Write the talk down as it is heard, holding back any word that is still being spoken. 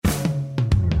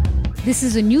This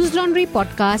is a News Laundry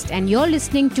podcast and you're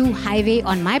listening to Highway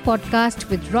on my podcast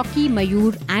with Rocky,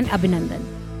 Mayur and Abhinandan.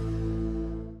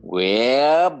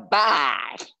 We're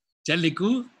back. चल निकू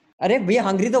अरे भैया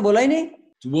hungry तो बोला ही नहीं.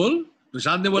 तू बोल.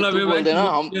 प्रशांत ने बोला तू बोल देना.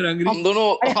 हम दोनों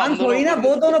अरे हम थोड़ी ना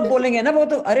वो दोनों बोलेंगे ना. वो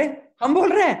तो अरे हम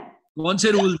बोल रहे हैं. कौन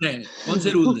से रूल्स हैं?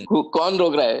 कौन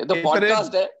रोक रहा है? तो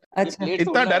पॉडकास्ट है. अच्छा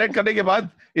इतना डायरेक्ट करने के बाद,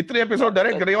 इतने एपिसोड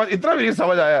डायरेक्ट करने के बाद इतना भी नहीं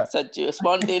समझ आया. सच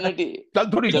स्पॉन्टेनिटी. चल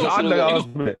थोड़ी जान लगा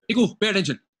उसमें. निकू, pay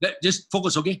attention. Just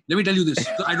focus, okay? Let me tell you this.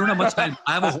 I don't have much time.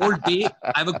 I have a whole day.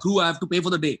 I have a crew. I have to pay for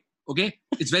the day. Okay?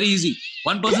 It's very easy.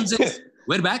 One person says,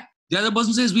 we're back. The other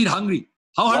person says, we're hungry.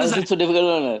 How hard is that? It's so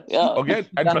difficult. Yeah. Okay,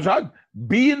 and Prashant,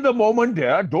 be in the moment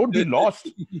here. Don't be lost.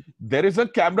 There is a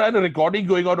camera and a recording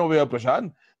going on over here,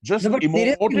 Prashant. Just No, but emote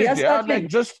seriously, it, yeah. Like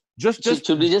just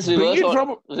Should we just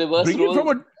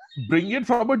reverse bring it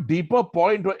from a deeper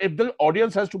point where if the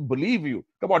audience has to believe you.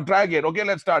 Come on, try again. Okay,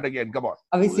 let's start again. Come on.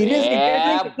 अभी seriously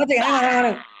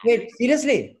wait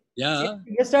seriously Yeah.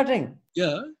 you're starting.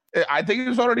 Yeah. I think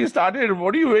it's already started.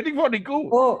 What are you waiting for, Niku?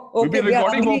 Oh okay. We've been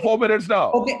recording for 4 minutes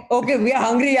now. Okay we are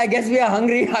hungry. I guess we are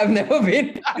hungry. I've never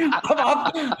been.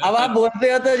 अब आप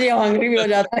बोलते हो तो जी hungry भी हो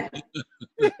जाता है.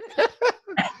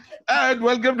 And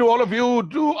welcome to all of you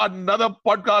to another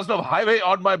podcast of Highway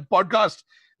on my podcast.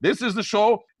 This is the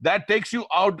show that takes you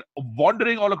out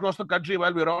wandering all across the country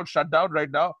while we're all shut down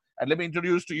right now. And let me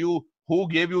introduce to you who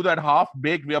gave you that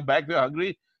half-baked, we are back, we are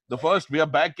hungry. The first we are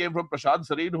back came from Prashant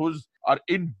Sareen, who's our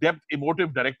in-depth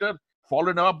emotive director.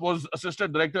 Followed up was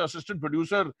assistant director, assistant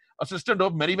producer, assistant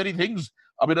of many, many things.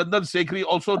 Abhinandan Sekhri,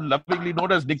 also lovingly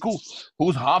known as Niku,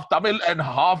 who's half Tamil and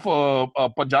half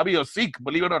Punjabi or Sikh,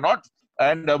 believe it or not.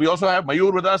 And we also have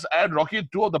Mayur with us and Rocky,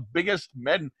 two of the biggest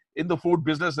men in the food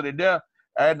business in India.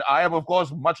 And I am, of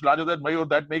course, much larger than Mayur.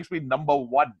 That makes me number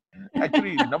one.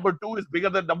 Actually, number two is bigger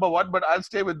than number one, but I'll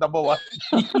stay with number one.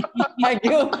 Thank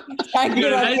you.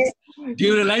 Do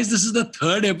you realize this is the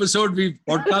third episode we've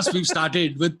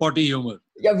started with potty humor?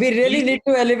 Yeah, we really need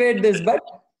to elevate this. But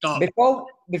Stop.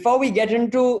 before we get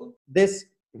into this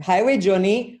highway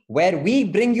journey where we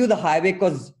bring you the highway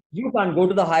because you can't go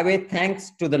to the highway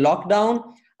thanks to the lockdown,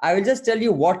 I will just tell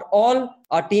you what all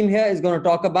our team here is going to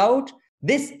talk about.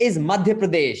 This is Madhya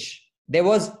Pradesh. There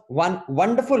was one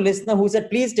wonderful listener who said,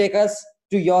 please take us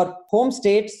to your home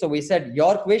state. So we said,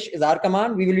 your wish is our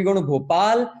command. We will be going to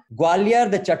Bhopal, Gwalior,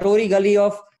 the Chatori Gali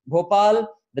of Bhopal,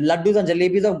 the Laddus and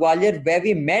Jalebis of Gwalior, where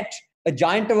we met a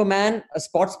giant of a man, a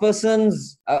sportsperson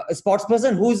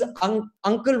whose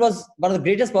uncle was one of the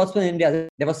greatest sportsmen in India.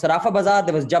 There was Sarafa Bazar,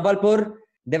 there was Jabalpur,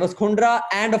 there was Khundra,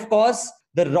 and of course,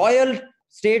 the royal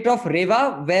state of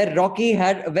Rewa, where Rocky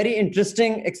had a very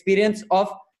interesting experience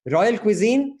of royal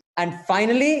cuisine. And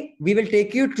finally, we will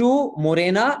take you to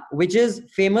Morena, which is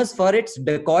famous for its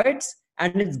dacoits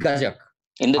and its gajak.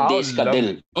 In the Desh Ka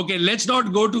Dil. Okay, let's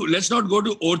not go to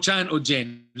Orcha and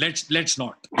Ujjain. Let's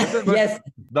not. Yes.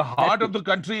 The heart of the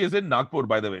country is in Nagpur,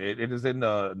 by the way. It is in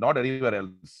not anywhere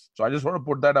else. So I just want to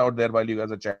put that out there while you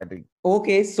guys are chatting.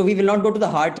 Okay, so we will not go to the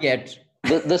heart yet.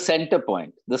 The center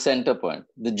point,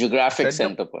 the geographic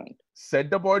center point.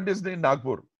 Center point is in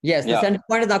Nagpur. Yes, the Yeah. center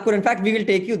point is Nagpur. In fact, we will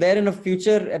take you there in a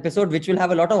future episode, which will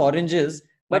have a lot of oranges.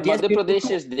 But yes, Madhya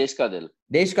Pradesh is Desh Ka Dil.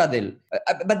 Desh Ka Dil.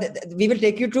 We will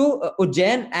take you to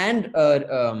Ujjain and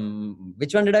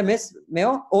which one did I miss?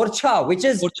 Mayo? Orcha, which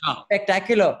is Orcha.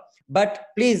 spectacular. But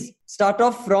please start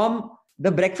off from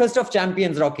the breakfast of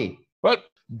champions, Rocky. Well,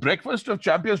 breakfast of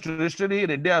champions traditionally in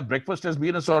India, breakfast has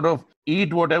been a sort of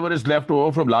eat whatever is left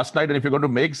over from last night. And if you're going to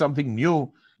make something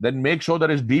new, then make sure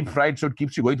that it's deep fried so it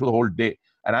keeps you going through the whole day.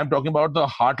 And I'm talking about the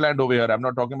heartland over here. I'm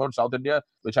not talking about South India,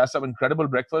 which has some incredible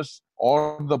breakfasts,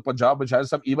 or the Punjab, which has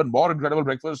some even more incredible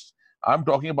breakfasts. I'm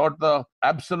talking about the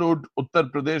absolute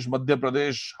Uttar Pradesh, Madhya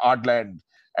Pradesh heartland.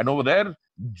 And over there,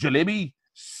 jalebi,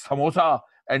 samosa,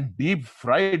 and deep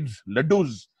fried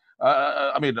laddus.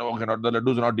 I mean, okay, not the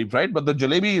laddus are not deep fried, but the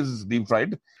jalebi is deep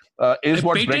fried. Is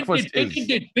what breakfast is.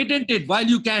 Patent it while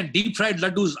you can. Deep fried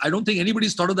laddus. I don't think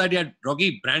anybody's thought of that yet.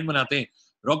 Rocky, brand banate hain.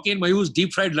 Rocky and Mayur's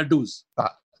deep fried laddus.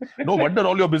 No wonder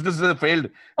all your businesses have failed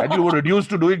and you were reduced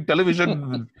to doing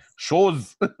television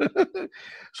shows.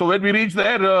 So when we reached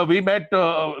there, we went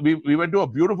to a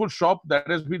beautiful shop that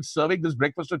has been serving this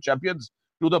breakfast of champions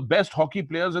to the best hockey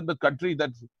players in the country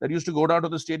that used to go down to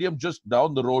the stadium just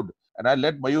down the road. And I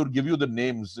let Mayur give you the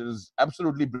names. It is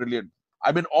absolutely brilliant.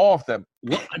 I'm in awe of them.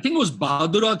 I think it was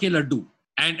Bahadura ke laddu.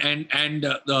 And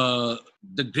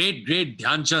the great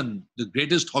Dhyan Chand, the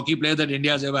greatest hockey player that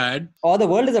India has ever had. Or the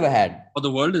world has ever had. Or the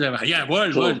world has ever had. Yeah,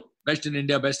 world. Best in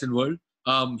India, best in world.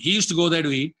 He used to go there to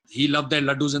eat. He loved their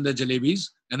laddus and their jalebis.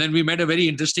 And then we met a very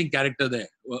interesting character there.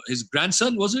 His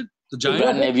grandson, was it? The giant?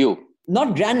 Grandnephew.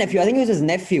 not grandnephew. I think it was his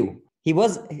nephew. He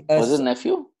was. Was his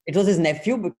nephew? It was his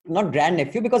nephew, but not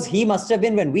grandnephew, because he must have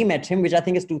been, when we met him, which I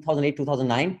think is 2008,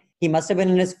 2009, he must have been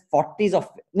in his 40s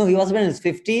he must have been in his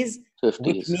 50s, 50s.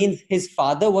 which means his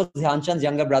father was Dhyan Chand's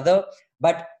younger brother.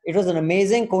 But it was an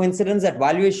amazing coincidence that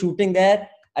while we were shooting there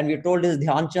and we were told this is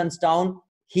Dhyan Chand's town,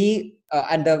 he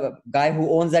and the guy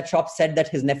who owns that shop said that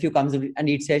his nephew comes and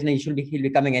eats here and he'll be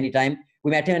coming anytime.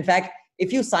 We met him. In fact,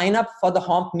 if you sign up for the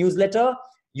Homp newsletter,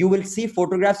 you will see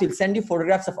photographs. We'll send you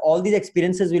photographs of all these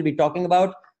experiences we'll be talking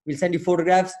about. We'll send you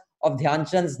photographs of Dhyan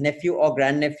Chand's nephew or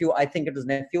grandnephew. I think it was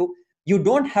nephew. You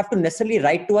don't have to necessarily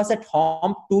write to us at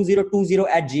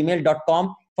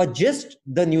homp2020@gmail.com for just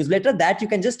the newsletter. That you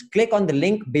can just click on the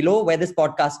link below where this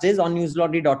podcast is on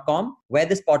newslaundry.com, where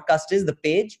this podcast is, the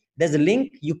page. There's a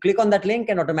link. You click on that link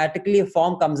and automatically a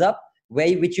form comes up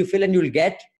which you fill and you'll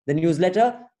get the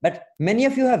newsletter. But many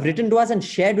of you have written to us and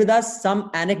shared with us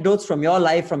some anecdotes from your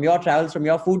life, from your travels, from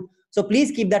your food. So please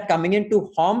keep that coming in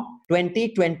to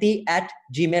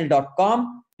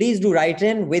homp2020@gmail.com. Please do write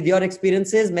in with your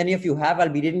experiences. Many of you have. I'll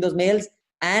be reading those mails.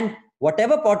 And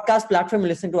whatever podcast platform you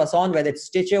listen to us on, whether it's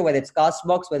Stitcher, whether it's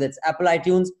Castbox, whether it's Apple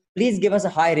iTunes, please give us a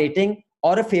high rating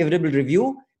or a favorable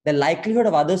review. The likelihood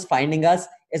of others finding us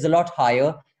is a lot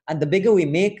higher. And the bigger we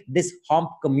make this Homp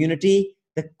community,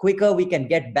 the quicker we can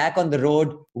get back on the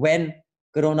road when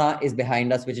Corona is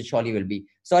behind us, which it surely will be.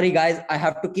 Sorry, guys, I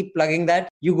have to keep plugging that.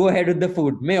 You go ahead with the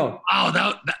food. Mayo. Wow,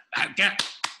 that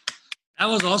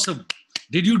was awesome.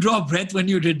 Did you draw breath when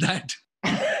you did that?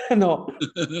 No,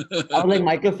 I was like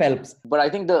Michael Phelps. But I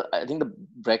think the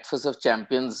breakfast of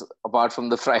champions, apart from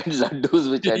the fried laddus,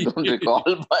 which I don't recall,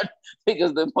 but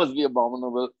because they must be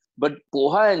abominable. But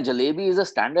poha and jalebi is a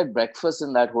standard breakfast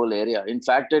in that whole area. In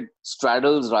fact, it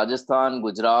straddles Rajasthan,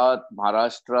 Gujarat,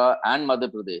 Maharashtra, and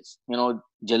Madhya Pradesh.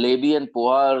 Jalebi and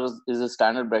poha is a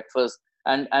standard breakfast,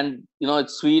 and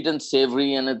it's sweet and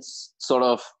savory, and it's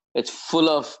full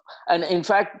of, and in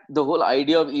fact, the whole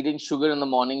idea of eating sugar in the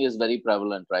morning is very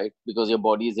prevalent, right? Because your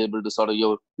body is able to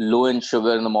you're low in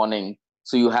sugar in the morning.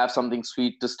 So you have something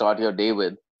sweet to start your day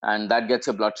with. And that gets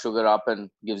your blood sugar up and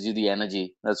gives you the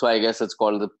energy. That's why I guess it's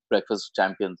called the breakfast of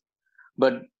champions.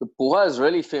 But the poha is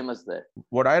really famous there.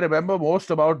 What I remember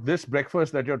most about this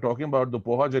breakfast that you're talking about, the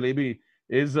poha jalebi,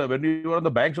 is when we were on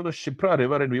the banks of the Shipra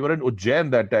River and we were in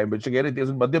Ujjain that time, which again, it is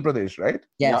in Madhya Pradesh, right?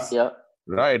 Yes. Yeah.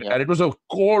 Right. Yeah. And it was a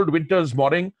cold winter's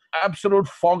morning, absolute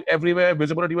fog everywhere.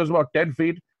 Visibility was about 10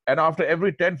 feet. And after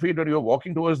every 10 feet, when you were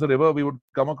walking towards the river, we would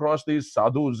come across these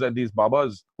sadhus and these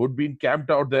babas who'd been camped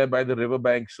out there by the river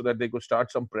bank so that they could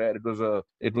start some prayer.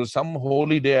 It was some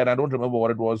holy day, and I don't remember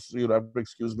what it was. You'll have to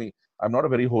excuse me. I'm not a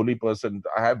very holy person.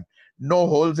 I have no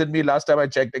holes in me last time I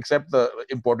checked, except the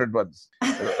important ones.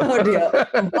 Oh dear.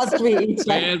 Must we each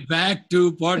We're back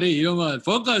to potty humor.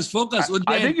 Focus.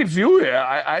 I think it's you here.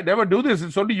 I never do this.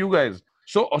 It's only you guys.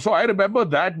 So I remember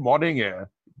that morning here,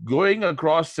 going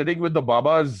across, sitting with the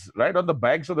babas right on the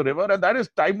banks of the river. And that is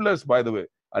timeless, by the way.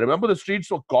 I remember the streets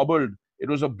were cobbled. It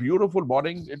was a beautiful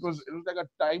morning. It was like a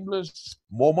timeless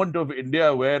moment of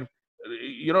India where,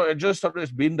 it just sort of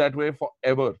has been that way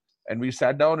forever. And we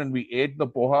sat down and we ate the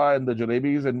poha and the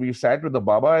jalebis and we sat with the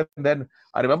Baba. And then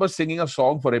I remember singing a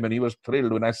song for him and he was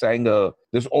thrilled when I sang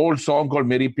this old song called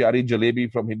Meri Pyari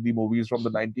Jalebi from Hindi movies from the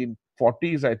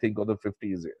 1940s, I think, or the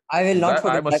 50s. I will not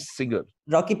forget I'm a singer.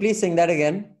 Rocky, please sing that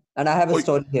again. And I have a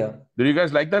story here. Did you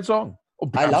guys like that song? Oh,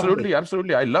 absolutely.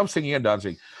 I love singing and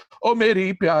dancing. Oh,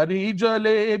 Meri Pyari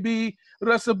Jalebi,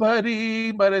 Ras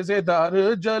Bhari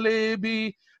Mazedar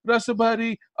Jalebi, रस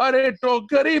भरी अरे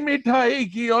टोकरी मिठाई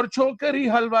की और छोकरी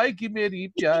हलवाई की मेरी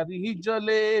प्यारी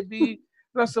जलेबी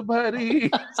रस भरी.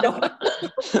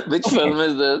 Which film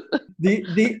is this?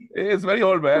 It's very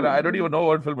old, man. I don't even know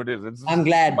what film it is. I'm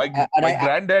glad. My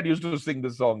granddad used to sing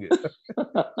this song.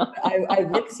 I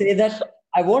will say that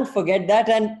I won't forget that.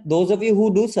 And those of you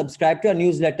who do subscribe to our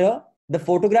newsletter, the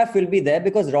photograph will be there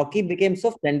because Rocky became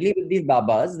so friendly with these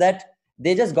babas that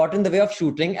they just got in the way of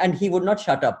shooting and he would not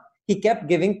shut up. He kept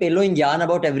pillowing yarn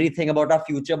about everything, about our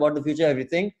future, about the future,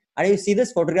 everything. And you see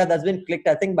this photograph that's been clicked,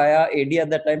 I think, by our AD at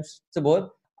that time, Subodh.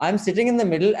 I'm sitting in the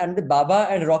middle and the Baba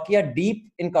and Rocky are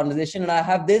deep in conversation. And I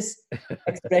have this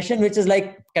expression, which is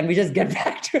like, can we just get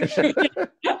back to it?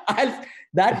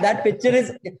 That picture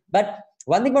is, but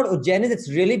one thing about Ujjain is it's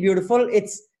really beautiful.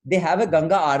 They have a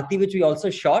Ganga Aarti, which we also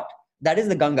shot. That is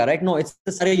the Ganga, right? No, it's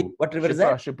the Sarayu. What river is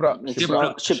that? Shipra.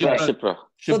 Shipra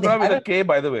Shipra with a K,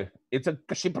 by the way. It's a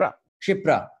Shipra.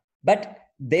 Shipra. But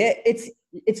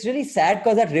it's really sad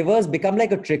because that rivers become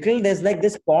like a trickle. There's like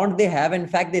this pond they have. In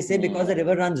fact, they say because the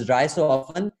river runs dry so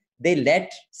often, they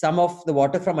let some of the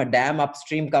water from a dam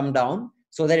upstream come down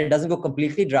so that it doesn't go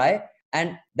completely dry.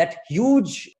 And that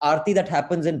huge aarti that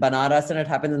happens in Banaras and it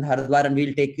happens in Haridwar, and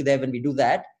we'll take you there when we do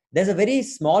that. There's a very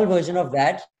small version of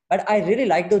that, but I really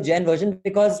like the Ujjain version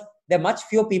because there are much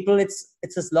fewer people. It's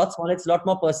a lot smaller. It's a lot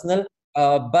more personal.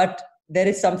 But there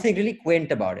is something really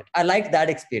quaint about it. I like that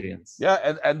experience.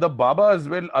 Yeah, and the Babas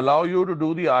will allow you to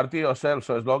do the aarti yourself.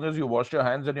 So as long as you wash your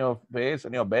hands and your face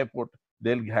and your barefoot,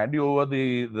 they'll hand you over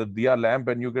the diya lamp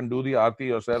and you can do the aarti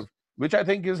yourself, which I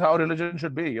think is how religion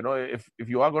should be. You know, if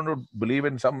you are going to believe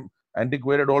in some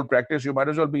antiquated old practice, you might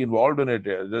as well be involved in it.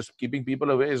 Just keeping people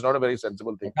away is not a very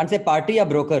sensible thing. I can't say party or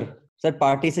broker. Sir,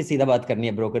 party se सीधा बात करनी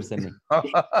है, broker से नहीं.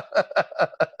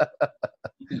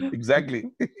 Exactly.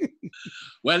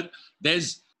 Well,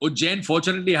 there's Ujjain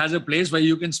fortunately has a place where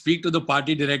you can speak to the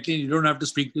party directly and you don't have to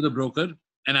speak to the broker.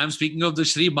 And I'm speaking of the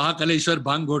Sri Mahakaleshwar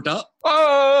Bhang Ghota.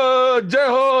 Oh, Jai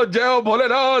Ho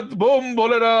Bholenath, boom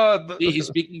Bholenath. He's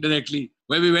speaking directly.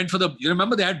 Where we went for you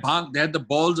remember they had bhang, they had the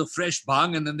balls of fresh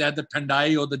bhang, and then they had the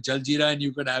thandai or the jaljeera, and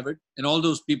you could have it. And all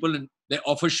those people, and they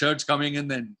offer shirts coming,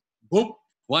 and then boom,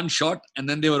 one shot, and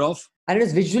then they were off. And it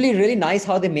is visually really nice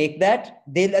how they make that.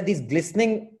 They are these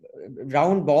glistening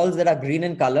round balls that are green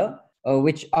in color,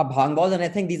 which are bhang balls. And I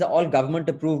think these are all government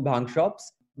approved bhang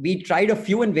shops. We tried a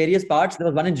few in various parts. There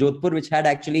was one in Jodhpur which had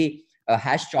actually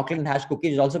hash chocolate and hash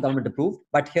cookies, which is also government approved.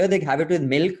 But here they have it with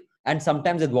milk and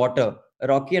sometimes with water.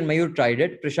 Rocky and Mayur tried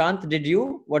it. Prashant, did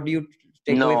you? What do you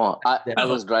take away from that? I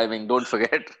was driving. Don't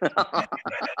forget.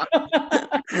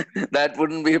 That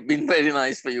wouldn't have been very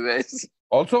nice for you guys.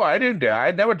 Also, I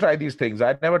never tried these things.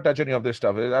 I never touch any of this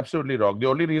stuff. It's absolutely wrong. The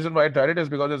only reason why I tried it is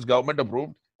because it's government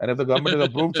approved. And if the government has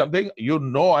approved something, you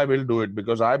know I will do it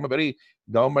because I'm a very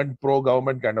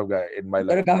pro-government kind of guy in my life.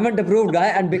 You're a government approved guy,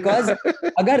 and because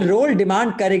अगर role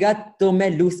demand करेगा तो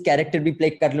मैं loose character भी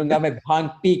play कर लूँगा, मैं भांग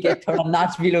P के थोड़ा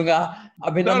नाच भी लूँगा.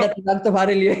 अभिनंदन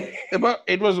तुम्हारे लिए. But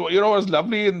it was, it was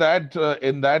lovely in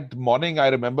that morning. I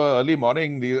remember early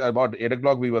morning, about 8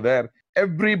 o'clock we were there.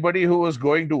 Everybody who was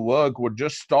going to work would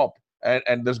just stop.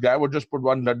 And this guy would just put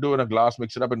one laddu in a glass,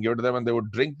 mix it up and give it to them, and they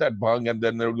would drink that bhang, and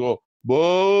then they would go,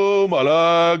 Boom,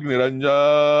 Alag,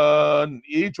 Niranjan.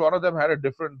 Each one of them had a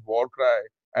different war cry.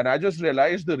 And I just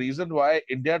realized the reason why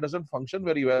India doesn't function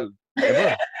very well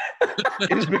ever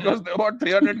is because there were about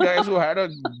 300 guys who had a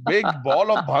big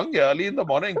ball of bhang early in the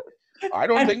morning. I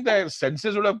don't think their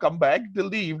senses would have come back till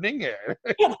the evening.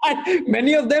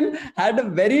 Many of them had a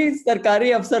very Sarkari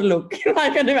Afsar look.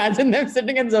 I can imagine them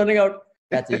sitting and zoning out.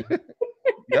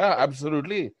 Yeah,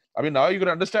 absolutely. I mean, now you can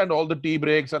understand all the tea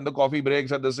breaks and the coffee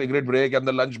breaks and the cigarette break and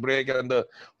the lunch break and the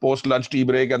post-lunch tea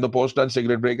break and the post-lunch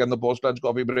cigarette break and the post-lunch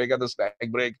coffee break and the snack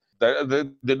break.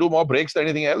 They do more breaks than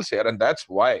anything else here, and that's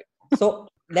why. So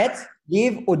let's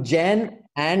leave Ujjain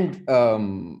and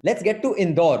let's get to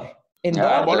Indore.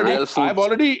 I'm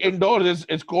already indoors.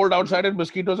 It's cold outside and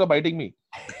mosquitoes are biting me.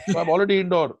 So I'm already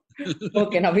indoor.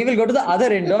 Okay, now we will go to the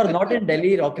other Indore, not in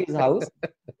Delhi, Rocky's house,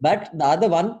 but the other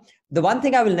one. The one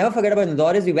thing I will never forget about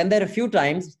Indore is we went there a few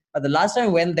times, but the last time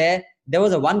we went there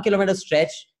was a 1 kilometer stretch.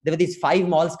 There were these 5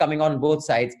 malls coming on both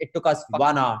sides. It took us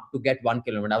 1 hour to get 1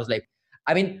 kilometer. I was like,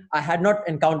 I mean, I had not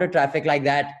encountered traffic like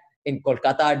that in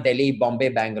Kolkata, Delhi, Bombay,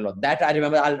 Bangalore. That I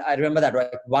remember. I remember that, right?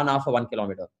 1 hour for 1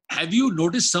 kilometer. Have you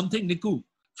noticed something, Niku?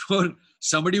 For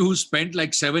somebody who spent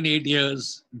like 7-8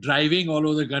 years driving all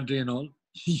over the country and all,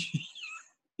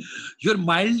 you're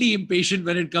mildly impatient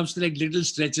when it comes to like little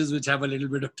stretches which have a little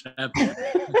bit of traffic.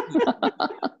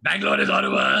 Bangalore is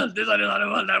horrible. This one is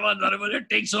horrible. That one's horrible. It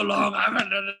takes so long.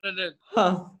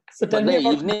 So tell me the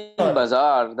about evening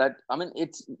bazaar.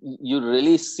 It's you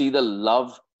really see the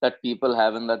love that people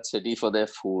have in that city for their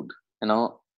food. You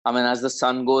know, I mean, as the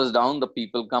sun goes down, the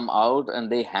people come out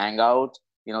and they hang out.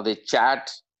 You know, they chat,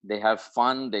 they have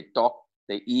fun, they talk,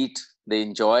 they eat, they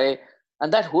enjoy.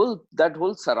 And that whole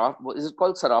Sarafa, is it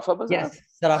called Sarafa Bazaar? Yes,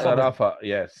 Sarafa.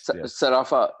 Yes.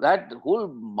 Sarafa. That whole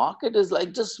market is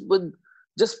like just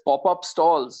pop-up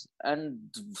stalls and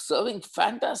serving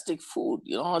fantastic food.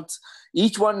 You know, it's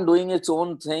each one doing its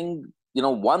own thing, you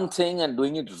know, one thing and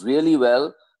doing it really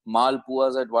well.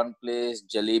 Malpuas at one place,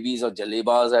 jalebis or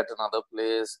jalebas at another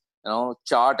place, you know,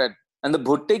 chaat and the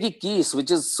bhutte ki kees, which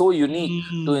is so unique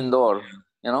to Indore.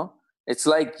 You know, it's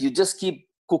like you just keep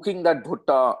cooking that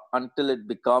bhutta until it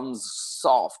becomes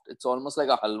soft. It's almost like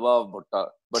a halwa of bhutta,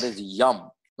 but it's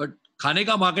yum. But खाने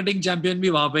का marketing champion भी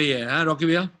वहाँ पे ही है, हैं Rocky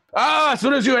भैया? As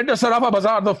soon as you enter Sarafa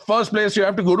Bazaar, the first place you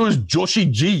have to go to is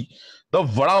Joshi Ji, the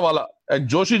Vada Wala. And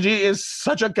Joshi Ji is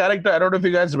such a character. I don't know if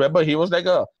you guys remember. He was like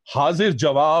a Hazir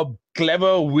Jawab,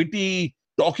 clever, witty,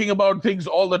 talking about things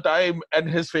all the time. And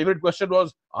his favorite question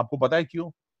was, "Aapko pata hai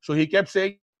kyun?" So he kept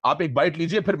saying, "Aap ek bite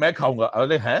lijiye, phir main khaunga." I was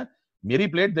like, "Huh?" मेरी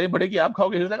plate दही बड़े की आप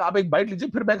खाओगे? He was like, आप एक bite लीजिए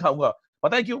फिर मैं खाऊंगा.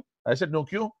 पता है क्यों? I said, no,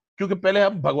 क्यों? क्योंकि पहले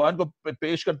हम भगवान को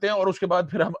पेश करते हैं और उसके बाद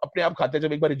फिर हम अपने आप खाते हैं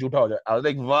जब एक बार झूठा हो जाए. I was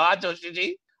like, वाह जोशी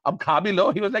जी, अब खा भी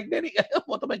लो. He was like, नहीं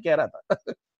वो तो मैं कह रहा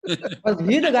था. Was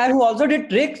he the guy who also did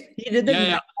tricks? He did the,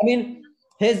 Yeah. I mean,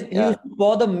 he used to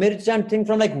pour the mirch and thing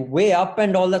from like way up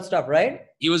and all that stuff, right?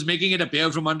 He was making it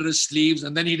appear from under his sleeves,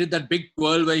 and then he did that big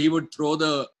twirl where he would throw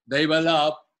the dahi wala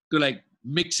up to like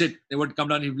mix it. It would come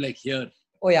down. He'd be like, here.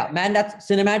 Oh yeah, man, that's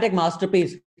cinematic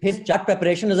masterpiece. His chaat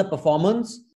preparation is a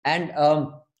performance. And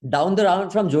down the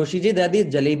round from Joshiji, there are these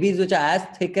jalebis which are as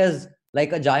thick as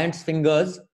like a giant's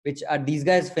fingers, which are these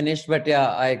guys finished. But yeah,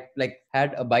 I like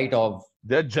had a bite of.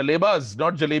 They're jalebas,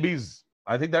 not jalebis.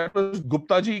 I think that was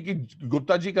Gupta ji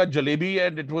ka jalebi,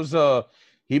 and it was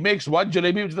he makes one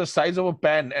jalebi which is the size of a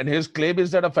pan, and his claim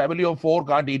is that a family of 4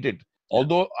 can't eat it.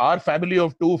 Although our family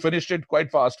of 2 finished it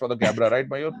quite fast for the camera, right,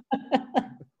 Mayur?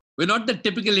 We're not the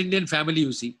typical Indian family,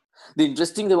 you see. The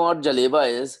interesting thing about jaleba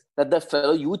is that the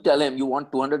fellow, you tell him you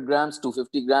want 200 grams,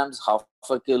 250 grams, half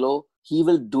a kilo, he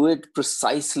will do it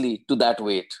precisely to that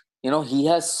weight. You know, he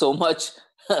has so much,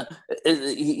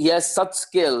 he has such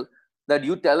skill that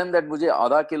you tell him that mujhe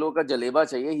आधा kilo ka jaleba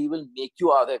chahiye, he will make you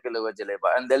आधा kilo ka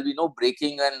jaleba, and there'll be no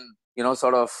breaking and, you know,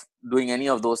 sort of doing any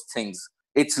of those things.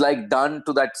 It's like done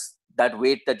to that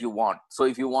weight that you want. So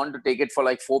if you want to take it for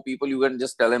like 4 people, you can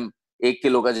just tell him 1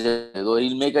 kilo ka jaleba.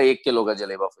 He'll make a 1 kilo ka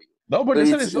jaleba for you. No, but So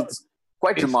listen, it's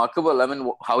quite remarkable. I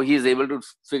mean, how he is able to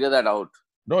figure that out.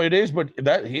 no, it is, but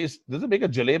that he doesn't make a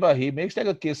jaleba. He makes like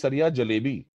a kesaria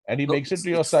jalebi, and he No, makes it to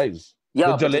your size.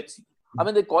 Yeah, The but I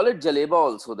mean, they call it jaleba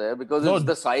also there because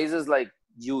the size is like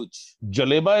huge.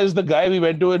 Jaleba is the guy we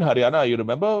went to in Haryana. You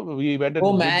remember? We went.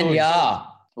 Oh man, yeah.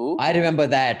 Who? I remember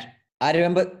that. I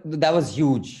remember that was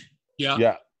huge. Yeah.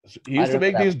 Yeah. He used to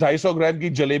make these 250 gram ki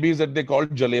jalebis that they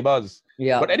called jalebas.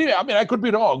 Yeah. But anyway, I mean, I could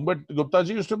be wrong, but Gupta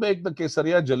ji used to make the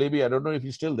kesaria jalebi. I don't know if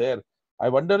he's still there. I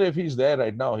wonder if he's there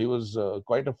right now. He was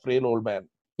quite a frail old man.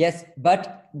 Yes,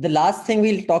 but the last thing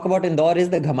we'll talk about Indore is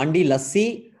the Ghamandi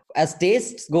Lassi. As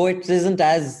tastes go, it isn't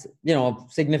as, you know,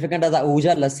 significant as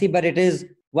Ahuja Lassi, but it is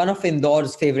one of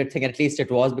Indore's favorite thing. At least it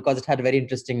was, because it had a very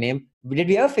interesting name. Did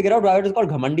we ever figure out why it is called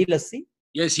Ghamandi Lassi?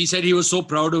 Yes, he said he was so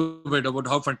proud of it, about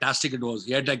how fantastic it was.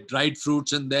 He had like dried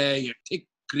fruits in there, he had thick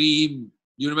cream.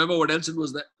 You remember what else it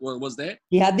was there?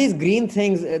 He had these green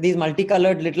things, these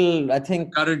multicolored little, I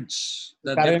think, Currants.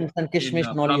 currants and kishmish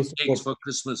and all he used to put. for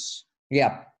Christmas.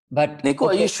 Yeah, but Nico,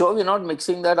 are you sure we're not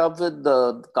mixing that up with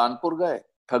the Kanpur guy?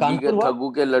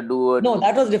 Thaggu ke laddu. No,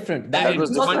 that was different. That was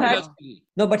different.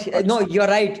 No, but no, you're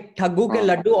right. Thaggu ke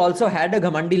laddu also had a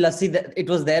Ghamandi Lassi. It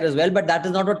was there as well, but that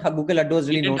is not what Thaggu ke laddu was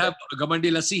really known. He didn't have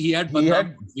Ghamandi Lassi. He had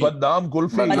Badnaam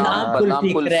Kulfi. Badnaam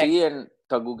Kulfi and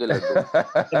Thaggu ke laddu.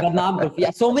 Badnaam Kulfi. Yeah,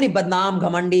 so many Badnaam,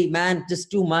 Ghamandi, man,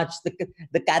 just too much.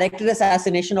 The character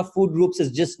assassination of food groups is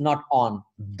just not on.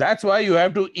 That's why you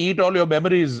have to eat all your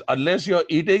memories. Unless you're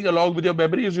eating along with your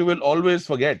memories, you will always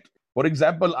forget. For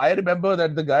example, I remember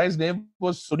that the guy's name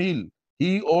was Sunil.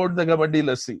 He owned the Ghamandi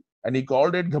Lassi, and he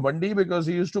called it Ghamandi because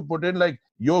he used to put in like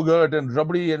yogurt and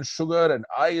rabdi and sugar and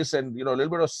ice and, you know, a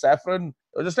little bit of saffron.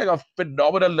 It was just like a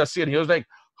phenomenal lassi. And he was like,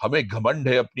 "Hame ghamand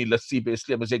hai apni lassi pe,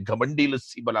 isliye hum ise Ghamandi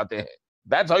lassi banate hain."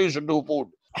 That's how you should do food.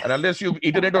 And unless you've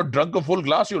eaten it or drunk a full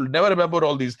glass, you'll never remember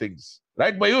all these things.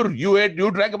 Right, Mayur?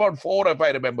 You drank about 4, if I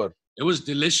remember. It was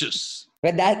delicious.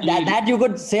 But that you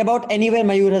could say about anywhere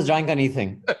Mayur has drank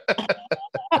anything.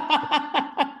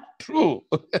 True.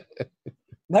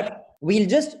 But we'll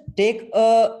just take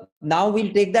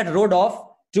that road off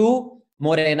to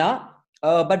Morena.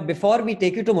 But before we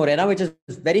take you to Morena, which is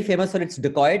very famous for its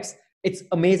dacoits, its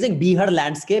amazing Bihar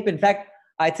landscape. In fact,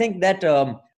 I think that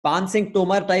Pan Singh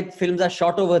Tomar type films are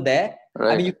shot over there.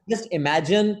 Right. I mean, you can just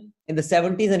imagine in the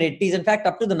 70s and 80s. In fact,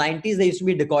 up to the 90s, there used to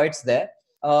be dacoits there.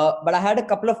 But I had a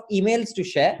couple of emails to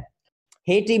share.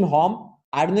 Hey, Team Hom,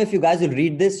 I don't know if you guys will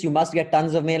read this. You must get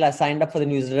tons of mail. I signed up for the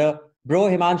newsletter. Bro,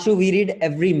 Himanshu, we read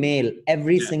every mail,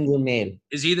 every single mail.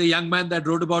 Is he the young man that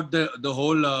wrote about the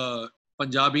whole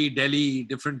Punjabi, Delhi,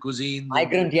 different cuisine?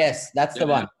 Migrant, yes, that's the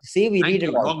one. See, we read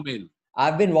it all. Wrong mail.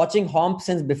 I've been watching Homp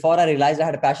since before I realized I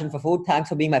had a passion for food. Thanks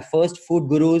for being my first food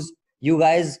gurus. You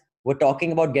guys were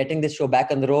talking about getting this show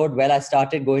back on the road. Well, I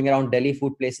started going around Delhi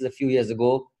food places a few years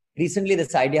ago. Recently,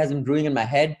 this idea has been brewing in my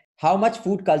head. How much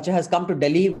food culture has come to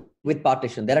Delhi with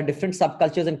partition? There are different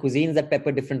subcultures and cuisines that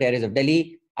pepper different areas of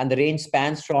Delhi, and the range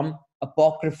spans from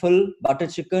apocryphal butter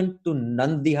chicken to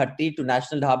Nandi Hatti to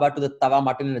National Dhaba to the Tawa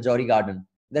mutton in the Rajouri Garden.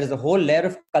 There is a whole layer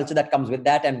of culture that comes with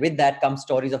that, and with that comes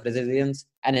stories of resilience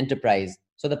and enterprise.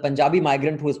 So the Punjabi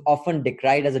migrant, who is often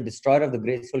decried as a destroyer of the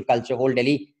graceful culture, whole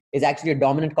Delhi is actually a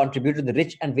dominant contributor to the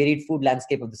rich and varied food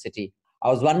landscape of the city. I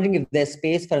was wondering if there's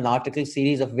space for an article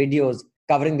series of videos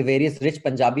covering the various rich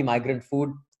Punjabi migrant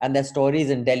food and their stories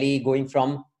in Delhi, going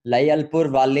from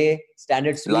Layalpur Wale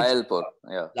standard sweet.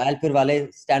 Layalpur Wale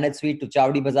standard sweet to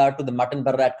Chowdi Bazaar to the mutton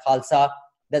burra at Khalsa.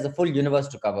 There's a full universe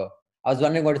to cover. I was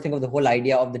wondering what to think of the whole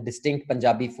idea of the distinct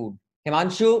Punjabi food.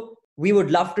 Himanshu, we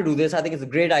would love to do this. I think it's a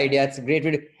great idea. It's a great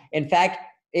video. In fact,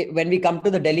 when we come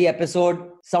to the Delhi episode,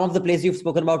 some of the places you've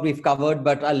spoken about, we've covered,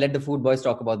 but I'll let the food boys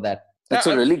talk about that. It's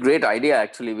a really great idea,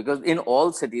 actually, because in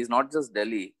all cities, not just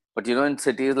Delhi, but in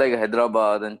cities like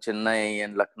Hyderabad and Chennai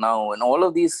and Lucknow, and all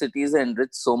of these cities are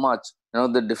enriched so much,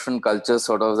 the different cultures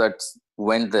sort of that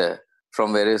went there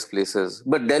from various places.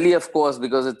 But Delhi, of course,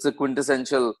 because it's a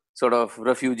quintessential sort of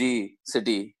refugee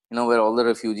city, where all the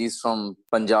refugees from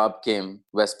Punjab came,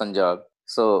 West Punjab.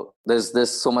 So there's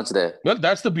so much there. Well,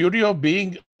 that's the beauty of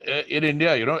being in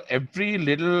India. Every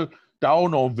little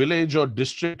town or village or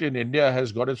district in India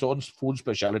has got its own food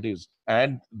specialities.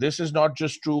 And this is not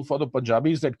just true for the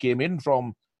Punjabis that came in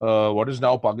from what is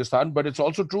now Pakistan, but it's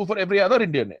also true for every other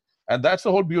Indian. And that's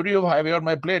the whole beauty of Highway on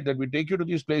My Plate, that we take you to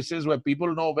these places where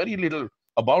people know very little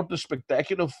about the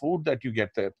spectacular food that you get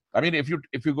there. I mean, if you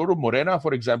go to Morena,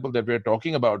 for example, that we're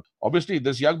talking about, obviously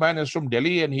this young man is from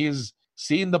Delhi and he's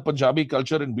seen the Punjabi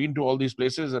culture and been to all these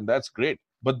places, and that's great.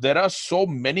 But there are so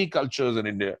many cultures in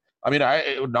India. I mean,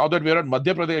 now that we're in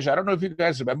Madhya Pradesh, I don't know if you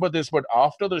guys remember this, but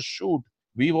after the shoot,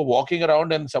 we were walking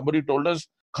around and somebody told us,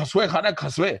 khaswe khana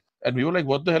khaswe. And we were like,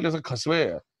 what the hell is a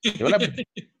khaswe? They were like,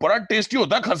 bada tasty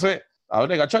hota khaswe. I was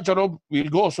like, acha, chalo, we'll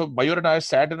go. So Mayur and I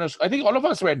sat I think all of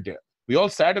us went here. We all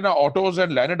sat in our autos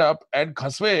and landed up, and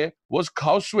khaswe was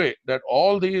khawswe, that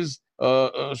all these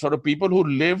sort of people who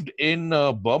lived in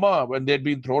Burma, when they'd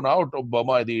been thrown out of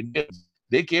Burma, the Indians,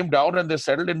 they came down and they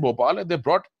settled in Bhopal and they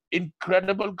brought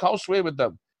incredible khawswe with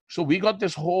them. So we got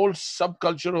this whole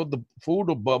subculture of the food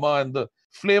of Burma and the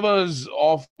flavors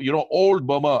of, old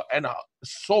Burma, and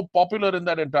so popular in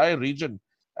that entire region.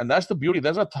 And that's the beauty.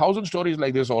 There's 1,000 stories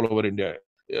like this all over India.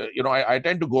 I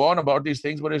tend to go on about these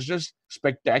things, but it's just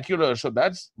spectacular. So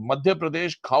that's Madhya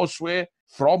Pradesh khawswe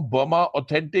from Burma,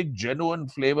 authentic, genuine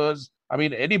flavors. I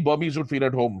mean, any Burmese would feel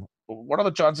at home. What are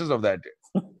the chances of that?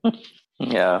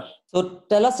 Yeah. So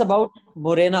tell us about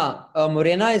Morena.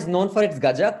 Morena is known for its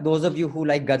gajak. Those of you who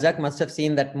like gajak must have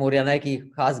seen that Morena ki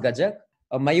khas gajak.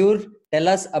 Mayur, tell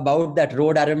us about that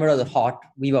road. I remember it was hot.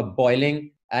 We were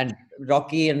boiling, and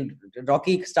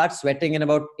Rocky starts sweating in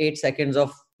about 8 seconds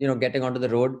of getting onto the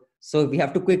road. So we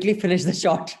have to quickly finish the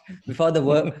shot before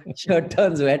the shirt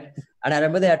turns wet. And I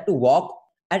remember they had to walk,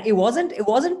 and it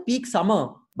wasn't peak summer,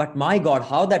 but my God,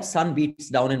 how that sun beats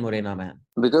down in Morena, man.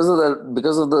 Because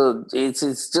of the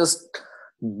it's just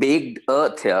baked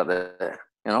earth here there,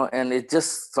 and it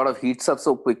just sort of heats up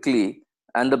so quickly.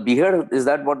 And the bihar, is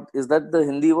that the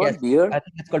Hindi word? Yes, bihar? I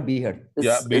think it's called bihar.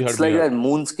 It's like that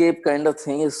moonscape kind of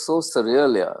thing is so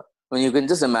surreal, yeah. When you can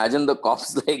just imagine the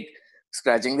cops like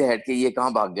scratching their head, ye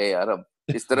kahan bhag gaye yaar, ab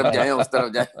is taraf jaye, us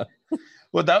taraf jaye.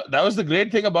 Well, that was the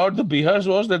great thing about the Bihars,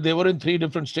 was that they were in 3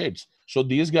 different states. So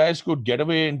these guys could get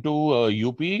away into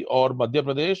UP or Madhya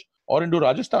Pradesh or into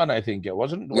Rajasthan, I think.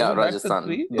 Wasn't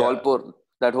Rajasthan. Dholpur,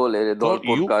 that whole area.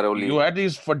 Dholpur, Karoli. You had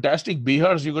these fantastic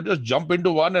Bihars. You could just jump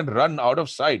into one and run out of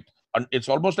sight. And it's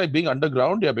almost like being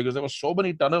underground here, because there were so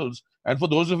many tunnels. And for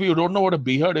those of you who don't know what a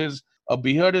Bihar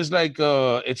is like,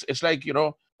 it's like,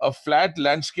 a flat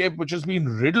landscape which has been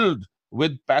riddled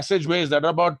with passageways that are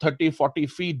about 30, 40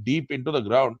 feet deep into the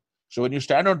ground. So when you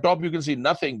stand on top, you can see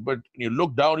nothing. But when you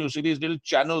look down, you see these little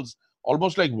channels,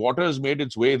 almost like water has made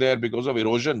its way there because of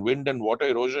erosion, wind and water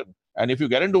erosion. And if you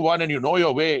get into one and you know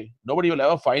your way, nobody will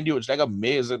ever find you. It's like a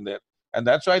maze in there. And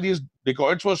that's why these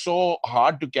dacoits were so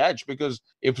hard to catch, because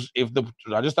if the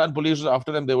Rajasthan police was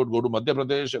after them, they would go to Madhya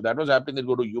Pradesh. If that was happening, they'd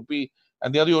go to UP.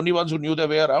 And they're the only ones who knew their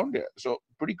way around here. So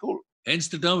pretty cool. Hence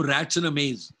the term rats in a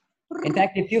maze. In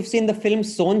fact, if you've seen the film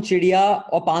Son Chidiya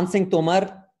or Pan Singh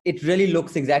Tomar, it really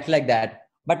looks exactly like that.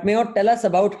 But Mayor, tell us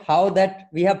about how that,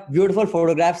 we have beautiful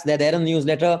photographs, they're there in the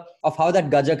newsletter, of how that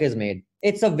gajak is made.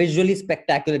 It's a visually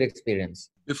spectacular experience.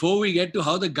 Before we get to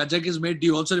how the gajak is made, do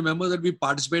you also remember that we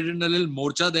participated in a little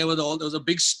morcha? There was a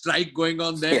big strike going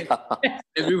on there. Yeah.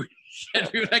 Everybody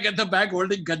were like at the back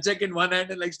holding gajak in one hand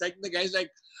and like striking the guys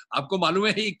like, "Aapko malum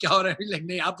hai ye kya ho raha hai?" Like,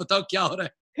 "Nahi, aap batao kya ho raha hai?"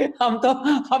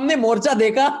 हमने मोर्चा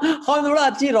देखा, हम थोड़ा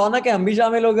अच्छी रौनक है, हम भी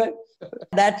शामिल हो गए.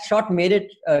 That shot made it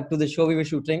to the show we were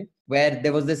shooting, where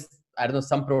there was this, I don't know,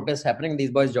 some protest happening.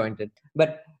 These boys joined it.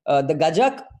 But the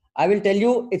gajak, I will tell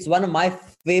you, it's one of my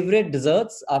favorite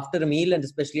desserts after a meal, and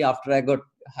especially after I got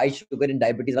high sugar and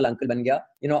diabetes. Well, uncle ban gaya.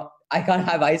 I can't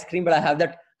have ice cream, but I have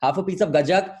that half a piece of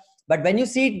gajak. But when you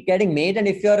see it getting made, and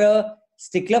if you're a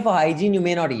stickler for hygiene, you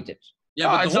may not eat it.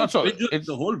 Yeah, but it's the, whole not so. visual,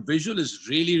 the whole visual is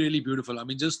really, really beautiful. I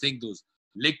mean, just think those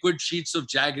liquid sheets of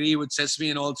jaggery with sesame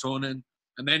and all thrown in.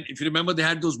 And then if you remember, they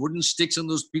had those wooden sticks and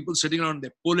those people sitting around, they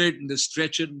pull it and they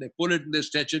stretch it and they pull it and they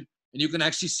stretch it. And you can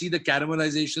actually see the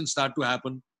caramelization start to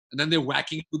happen. And then they're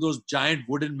whacking to those giant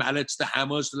wooden mallets, the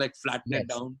hammers to like flatten it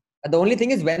down. The only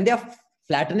thing is when they're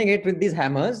flattening it with these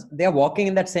hammers, they're walking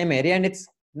in that same area and it's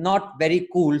not very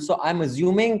cool. So I'm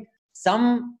assuming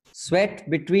some sweat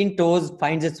between toes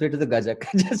finds its way to the gajak.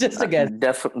 just a guess.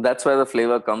 That's where the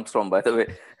flavor comes from, by the way.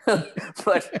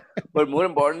 but more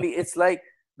importantly, it's like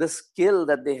the skill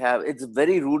that they have. It's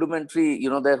very rudimentary. You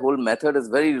know, their whole method is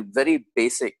very, very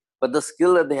basic. But the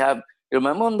skill that they have,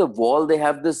 remember on the wall, they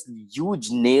have this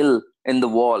huge nail in the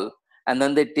wall. And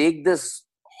then they take this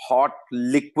hot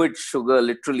liquid sugar,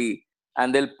 literally,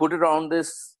 and they'll put it on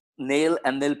this nail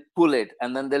and they'll pull it.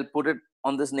 And then they'll put it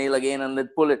on this nail again and they'll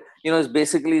pull it. You know, it's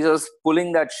basically just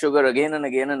pulling that sugar again and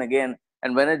again and again.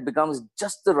 And when it becomes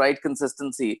just the right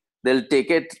consistency, they'll take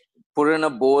it, put it in a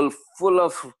bowl full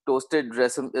of toasted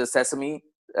sesame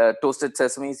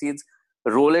seeds,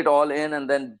 roll it all in and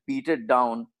then beat it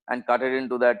down and cut it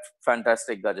into that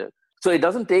fantastic gajak. So it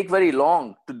doesn't take very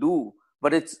long to do,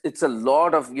 but it's a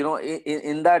lot of, you know,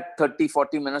 in that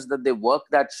 30-40 minutes that they work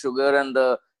that sugar and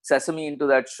the sesame into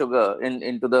that sugar,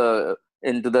 into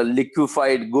the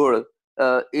liquefied gur,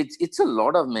 it's a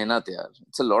lot of mehnat, yaar.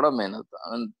 It's a lot of mehnat.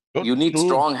 I mean, you need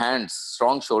strong hands,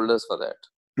 strong shoulders for that.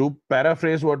 To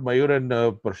paraphrase what Mayur and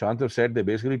Prashant have said, they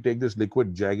basically take this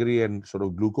liquid jaggery and sort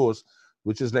of glucose,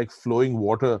 which is like flowing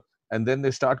water, and then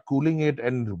they start cooling it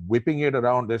and whipping it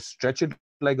around. They stretch it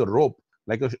like a rope,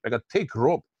 like a thick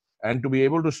rope. And to be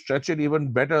able to stretch it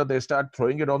even better, they start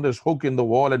throwing it on this hook in the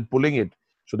wall and pulling it.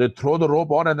 So they throw the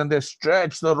rope on and then they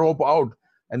stretch the rope out.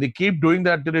 And they keep doing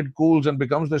that till it cools and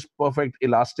becomes this perfect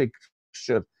elastic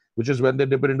texture, which is when they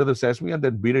dip it into the sesame and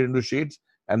then beat it into sheets.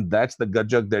 And that's the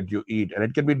gajak that you eat. And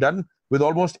it can be done with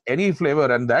almost any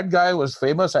flavor. And that guy was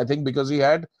famous, I think, because he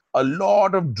had a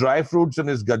lot of dry fruits in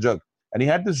his gajak. And he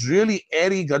had this really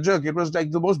airy gajak. It was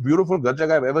like the most beautiful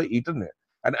gajak I've ever eaten.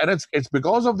 And it's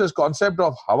because of this concept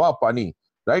of hawa pani,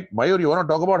 right? Mayur, you want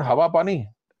to talk about hawa pani?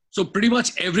 So pretty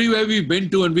much everywhere we've been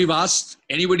to and we've asked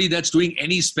anybody that's doing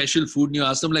any special food and you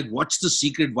ask them like, what's the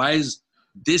secret? Why is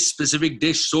this specific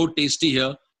dish so tasty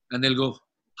here? And they'll go,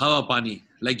 hawa pani.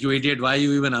 Like, you idiot, why are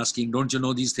you even asking? Don't you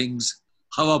know these things?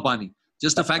 Hawa pani.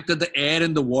 Just the fact that the air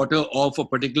and the water of a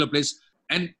particular place,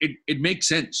 and it makes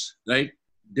sense, right?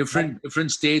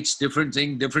 Different states, different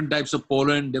thing, different types of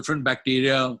pollen, different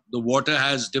bacteria. The water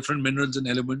has different minerals and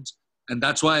elements. And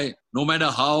that's why no matter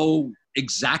how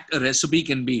exact a recipe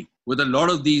can be, with a lot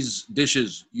of these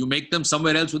dishes, you make them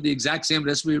somewhere else with the exact same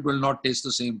recipe, it will not taste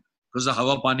the same because the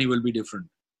hawa pani will be different.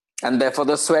 And therefore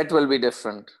the sweat will be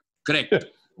different. Correct.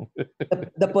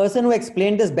 The person who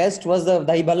explained this best was the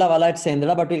Dahi Bhalla Wala at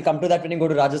Sendra, but we'll come to that when you go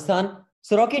to Rajasthan.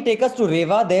 So Rocky, take us to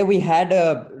Rewa. There we had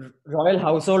a royal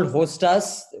household host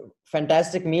us.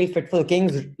 Fantastic meal, fit for the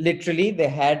kings. Literally, they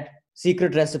had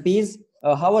secret recipes.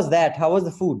 How was that? How was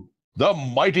the food? The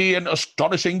mighty and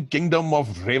astonishing kingdom of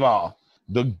Rewa.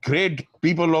 The great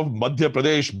people of Madhya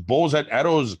Pradesh, bows and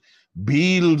arrows,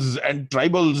 bheels and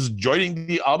tribals joining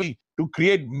the army to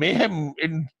create mayhem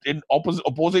in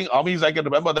opposing armies. I can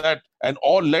remember that. And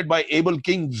all led by able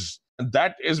kings. And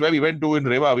that is where we went to in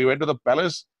Rewa. We went to the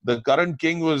palace. The current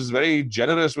king was very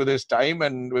generous with his time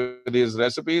and with his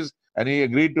recipes. And he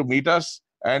agreed to meet us.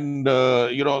 And,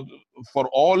 for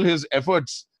all his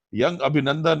efforts, young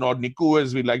Abhinandan, or Niku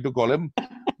as we like to call him,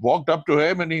 walked up to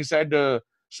him and he said,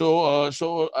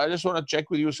 so I just want to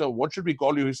check with you, sir. What should we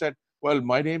call you? He said, well,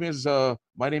 my name is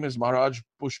Maharaj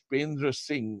Pushpendra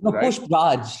Singh. No, right?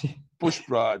 Pushpraj.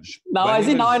 Pushpraj. Now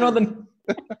I know the...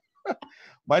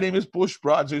 My name is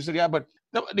Pushpraj. So he said, yeah, but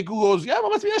Niku goes, yeah,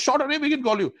 must be a shorter name we can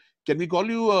call you. Can we call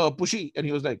you Pushy? And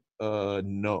he was like,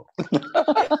 no.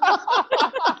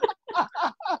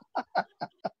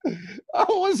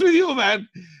 What's with you, man?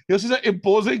 You're such an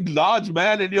imposing, large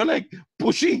man, and you're like,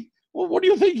 Pushy? Well, what do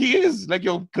you think he is? Like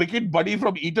your cricket buddy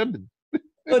from Eton?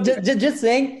 So just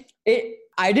saying,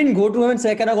 I didn't go to him and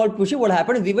say, can I call Pushy? What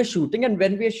happened is we were shooting, and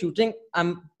when we were shooting,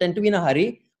 I tend to be in a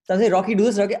hurry. So I say, Rocky, do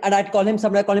this, Rocky. And I'd call him,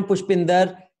 sometimes I call him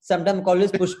Pushpinder, sometimes call him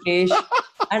Pushpesh.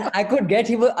 And I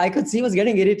could see he was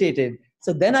getting irritated.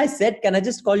 So then I said, can I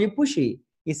just call you Pushy?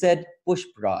 He said,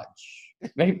 Pushpraj.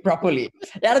 Very properly.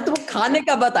 यार तुम खाने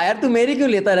का बता यार तू मेरी क्यों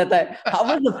लेता रहता है? How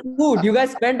was the food? You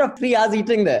guys spent 3 hours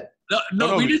eating there.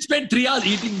 No, we didn't spend 3 hours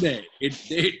eating there. It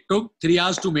took 3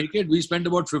 hours to make it. We spent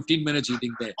about 15 minutes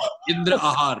eating there. Indra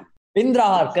Ahar. Indra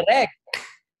Ahar, correct.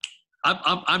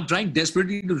 I'm trying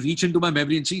desperately to reach into my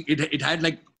memory and see it had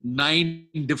like 9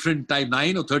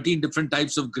 or 13 different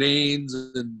types of grains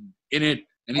in it.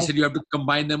 And he said you have to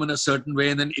combine them in a certain way.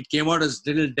 And then it came out as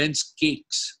little dense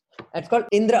cakes. It's called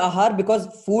Indra Ahar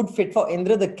because food fit for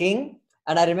Indra the king.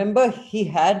 And I remember he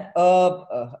had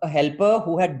a helper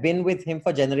who had been with him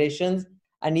for generations.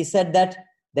 And he said that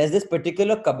there's this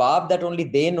particular kebab that only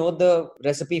they know the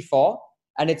recipe for.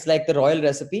 And it's like the royal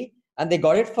recipe. And they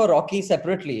got it for Rocky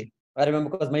separately. I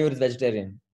remember because Mayur is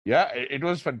vegetarian. Yeah, it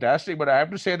was fantastic. But I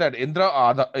have to say that Indra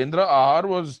Ahar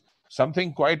was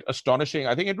something quite astonishing.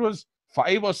 I think it was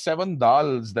 5 or 7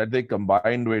 dals that they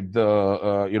combined with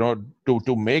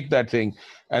to make that thing,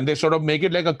 and they sort of make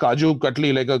it like a kaju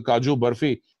katli, like a kaju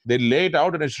barfi. They lay it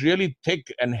out and it's really thick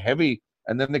and heavy,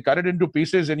 and then they cut it into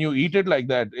pieces and you eat it like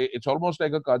that. It's almost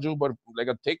like a like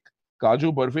a thick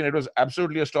kaju barfi, and it was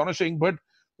absolutely astonishing. But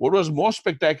what was more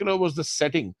spectacular was the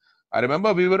setting. I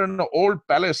remember we were in an old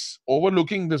palace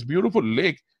overlooking this beautiful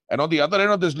lake, and on the other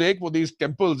end of this lake were these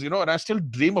temples, and I still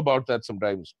dream about that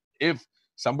sometimes. If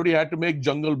somebody had to make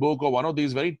Jungle Book or one of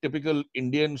these very typical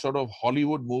Indian sort of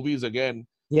Hollywood movies again.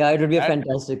 Yeah, it would be a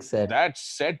fantastic set. That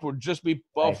set would just be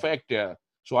perfect, yeah.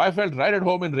 So I felt right at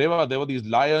home in Rewa. There were these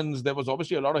lions. There was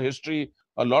obviously a lot of history,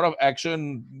 a lot of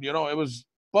action. It was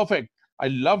perfect. I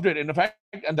loved it. In fact,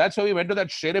 and that's how we went to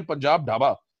that Sher-e-Punjab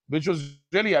dhaba, which was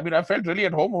really, I felt really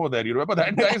at home over there. You remember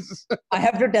that, guys? I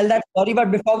have to tell that story,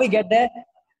 but before we get there,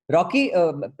 Rocky,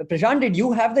 Prashant, did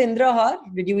you have the Indra Ahar?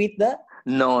 Did you eat that?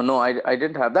 No, I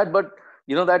didn't have that. But,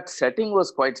 that setting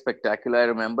was quite spectacular. I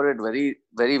remember it very,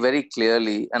 very, very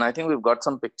clearly. And I think we've got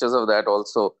some pictures of that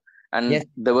also. And yes,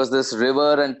 there was this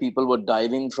river and people were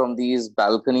diving from these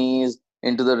balconies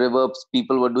into the river.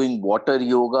 People were doing water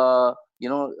yoga,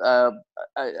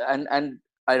 and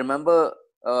I remember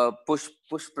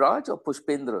Pushpraj or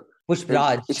Pushpendra?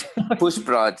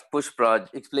 Pushpraj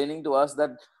explaining to us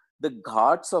that the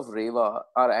ghats of Rewa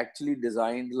are actually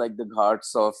designed like the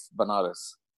ghats of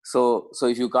Banaras. So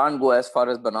if you can't go as far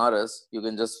as Banaras, you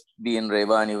can just be in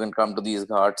Rewa and you can come to these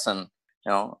ghats and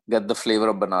get the flavor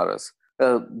of Banaras.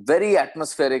 A very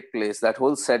atmospheric place. That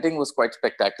whole setting was quite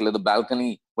spectacular. The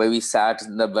balcony where we sat,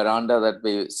 the veranda that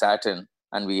we sat in,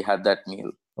 and we had that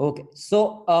meal. Okay,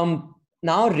 so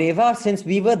now Rewa, since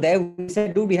we were there, we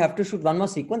said, dude, we have to shoot one more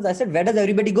sequence. I said, where does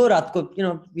everybody go, Raat ko?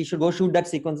 We should go shoot that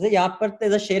sequence. Yahan par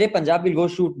there's a Sher-e-Punjab, we'll go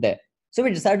shoot there. So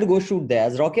we decided to go shoot there.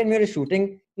 As Rocky and me were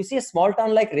shooting, you see a small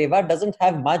town like Rewa doesn't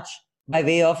have much by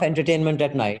way of entertainment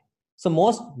at night. So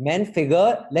most men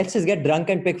figure, let's just get drunk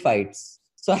and pick fights.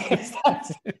 So I guess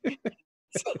that's...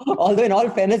 although in all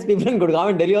fairness, people in Gurgaon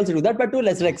and Delhi also do that, but to a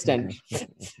lesser extent.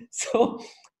 So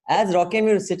as Rocky and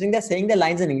we were sitting there saying their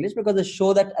lines in English, because the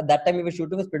show that at that time we were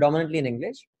shooting was predominantly in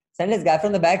English. Suddenly this guy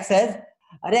from the back says,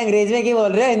 "Arey Angrezi mein ki bol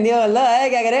rahe ho? Hindi mein bol raha hai,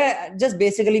 kya kar rahe hai?" Just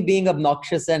basically being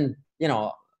obnoxious and,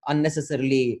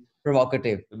 unnecessarily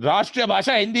provocative. Rashtriya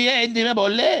Bhasha Hindi hai, Hindi mein bol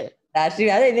le. Rashtriya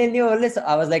Bhasha Hindi mein bol le. So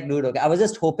I was like, dude, okay. I was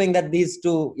just hoping that these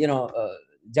two,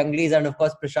 Junglis and of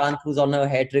course Prashant, who's on a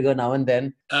hair trigger now and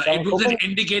then. It was an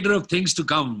indicator of things to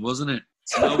come, wasn't it?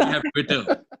 Now we have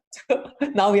Twitter.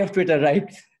 Now we have Twitter,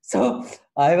 right? So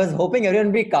I was hoping everyone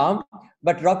would be calm,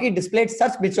 but Rocky displayed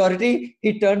such maturity.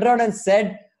 He turned around and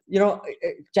said,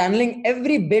 channeling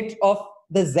every bit of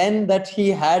the zen that he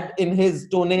had in his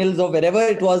toenails or wherever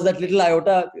it was, that little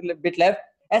iota bit left.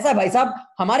 ऐसा भाई साहब,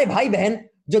 हमारे भाई बहन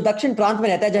जो दक्षिण प्रांत में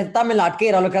रहता है, जैसे तमिलनाडु,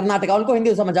 केरल, कर्नाटका, उनको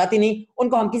हिंदी समझ आती नहीं,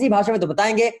 उनको हम किसी भाषा में तो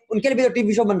बताएंगे, उनके लिए भी तो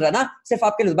टीवी शो बन रहा है ना, सिर्फ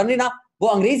आपके लिए बन रही ना, वो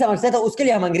अंग्रेजी समझते हैं तो उसके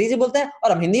लिए हम अंग्रेजी बोलते हैं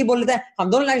और हम हिंदी बोल लेते हैं, हम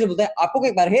दोनों लैंग्वेज बोलते हैं, आपको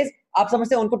कोई परहेज, आप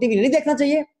समझते हैं उनको टीवी नहीं देखना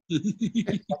चाहिए?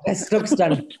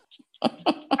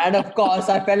 And of course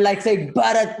I felt like saying,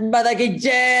 Bharat Mata ki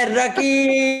Jai,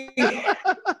 Rocky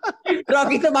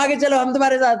tum aage chalo, hum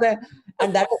tumhare saath hain.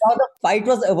 And that is how the fight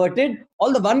was averted.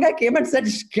 All the one guy came and said,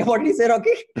 what did he say, Rocky?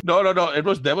 No.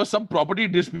 There was some property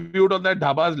dispute on that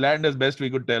dhaba's land, as best we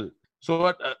could tell.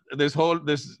 So this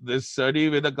Sadi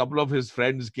with a couple of his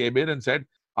friends came in and said,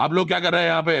 "Aap log kya kar rahe hain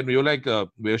yahan pe?" And we were like,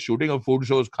 "We're shooting a food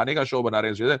show, khane ka show bana rahe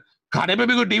hain." So he said, "Khane pe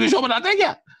bhi koi TV show banate hain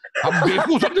kya? Hum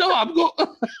bekuf samjho aapko."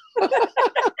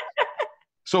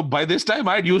 So by this time,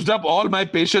 I'd used up all my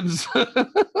patience.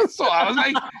 So I was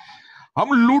like, हम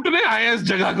लूटने आए हैं इस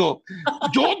जगह को,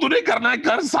 जो तूने करना है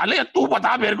कर साले, तू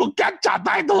बता मेरे को क्या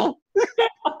चाहता है तू,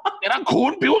 तेरा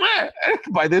खून पीऊं मैं.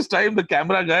 By this time the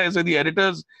camera guys and the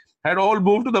editors had all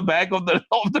moved to the back of the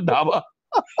dhaba,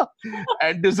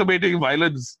 anticipating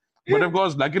violence. But of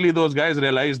course, luckily those guys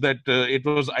realized that it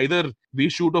was either we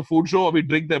shoot a food show or we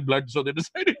drink their blood, so they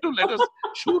decided to let us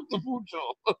shoot the food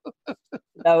show.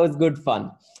 That was good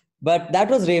fun. But that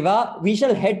was Rewa. We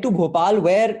shall head to Bhopal,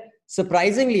 where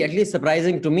surprisingly, at least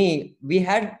surprising to me, we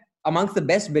had amongst the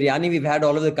best biryani we've had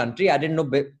all over the country. I didn't know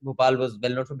Bhopal was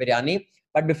well known for biryani.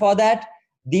 But before that,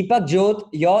 Deepak Jyot,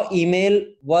 your email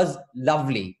was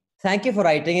lovely. Thank you for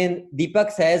writing in.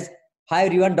 Deepak says, hi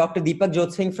everyone, Dr. Deepak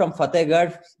Jyot Singh from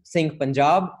Fatehgarh Singh,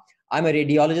 Punjab. I'm a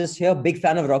radiologist here, big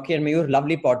fan of Rocky and Mayur,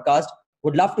 lovely podcast.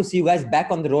 Would love to see you guys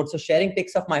back on the road. So sharing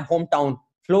pics of my hometown,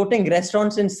 floating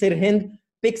restaurants in Sirhind.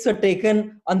 Pics were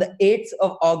taken on the 8th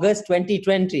of August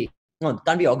 2020. No, it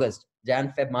can't be August.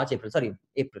 Jan, Feb, March, April. Sorry,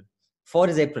 April. 4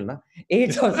 is April, na?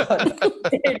 8th of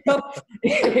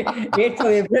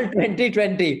April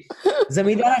 2020.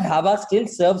 Zamindara Dhaba still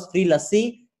serves free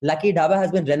lassi. Lucky Dhaba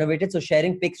has been renovated, so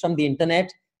sharing pics from the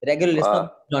internet, regular listener of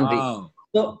laundry. Wow.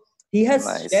 So he has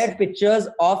Nice. shared pictures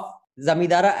of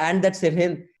Zamindara and that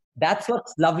Sirhind. That's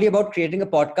what's lovely about creating a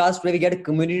podcast where we get a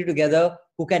community together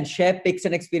who can share pics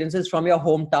and experiences from your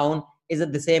hometown. Is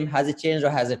it the same? Has it changed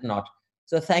or has it not?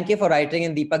 So thank you for writing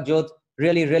in, Deepak Jyot.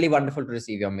 Really, really wonderful to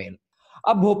receive your mail.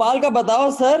 अब भोपाल का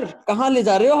बताओ sir, कहाँ ले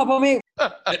जा रहे हो आप हमें?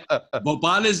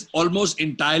 Bhopal is almost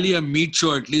entirely a meat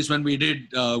show, at least when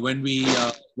we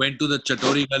went to the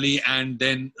Chatori Gali and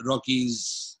then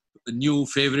Rocky's new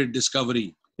favorite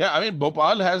discovery. Yeah, I mean,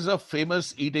 Bhopal has a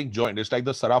famous eating joint. It's like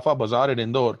the Sarafa Bazaar in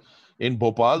Indore. In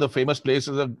Bhopal, the famous place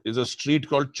is a street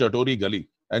called Chatori Gali.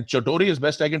 And Chatori, as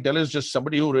best I can tell, is just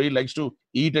somebody who really likes to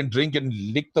eat and drink and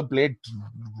lick the plate,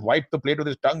 wipe the plate with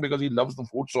his tongue because he loves the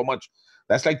food so much.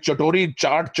 That's like Chatori,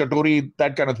 chaat, Chatori,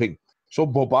 that kind of thing. So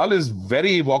Bhopal is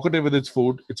very evocative with its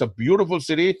food. It's a beautiful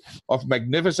city of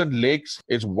magnificent lakes.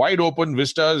 It's wide open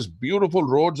vistas, beautiful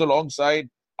roads alongside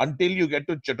until you get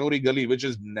to Chatori Gali, which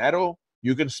is narrow.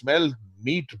 You can smell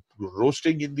meat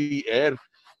roasting in the air.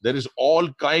 There is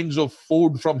all kinds of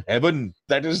food from heaven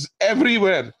that is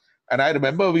everywhere. And I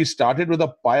remember we started with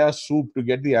a paya soup to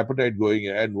get the appetite going.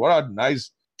 And what a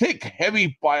nice, thick,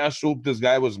 heavy paya soup this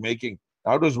guy was making.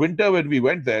 Now, it was winter when we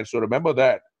went there, so remember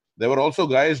that. There were also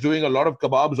guys doing a lot of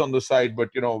kebabs on the side, but,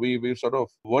 we sort of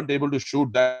weren't able to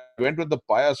shoot that. We went with the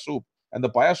paya soup. And the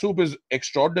paya soup is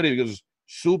extraordinary because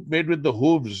soup made with the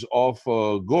hooves of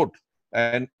goat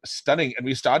and stunning. And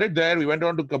we started there. We went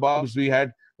on to kebabs. We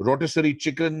had rotisserie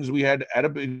chickens. We had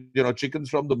Arab, chickens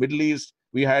from the Middle East.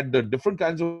 We had different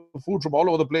kinds of food from all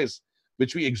over the place,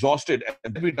 which we exhausted.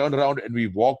 And then we turned around and we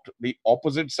walked the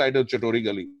opposite side of Chatori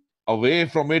Gali, away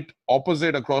from it,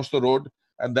 opposite across the road.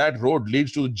 And that road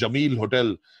leads to the Jameel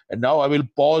Hotel. And now I will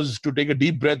pause to take a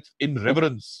deep breath in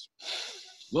reverence.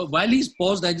 Well, while he's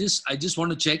paused, I just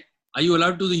want to check. Are you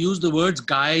allowed to use the words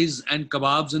guys and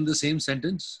kebabs in the same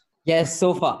sentence? Yes,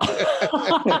 so far.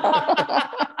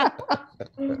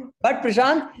 But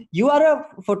Prashant, you are a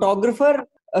photographer,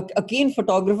 a keen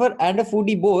photographer and a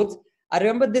foodie both. I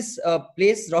remember this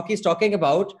place Rocky's talking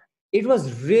about. It was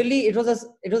a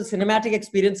cinematic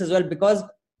experience as well because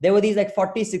there were these like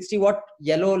 40, 60 watt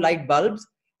yellow light bulbs.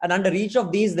 And under each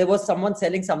of these, there was someone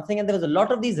selling something. And there was a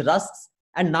lot of these rusks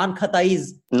and naan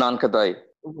khatais. Naan khatai.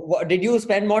 Did you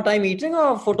spend more time eating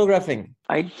or photographing?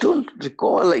 I don't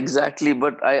recall exactly,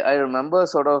 but I remember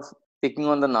sort of picking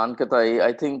on the naan khatai.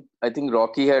 I think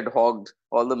Rocky had hogged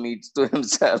all the meats to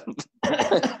himself.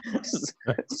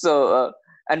 So,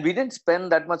 and we didn't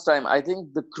spend that much time. I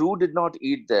think the crew did not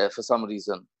eat there for some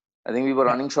reason. I think we were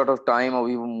running short of time or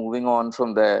we were moving on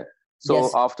from there. So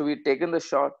Yes. after we'd taken the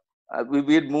shot,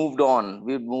 we had moved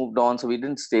on. So we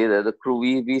didn't stay there. The crew,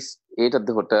 we ate at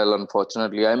the hotel,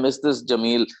 unfortunately. I miss this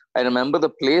Jameel. I remember the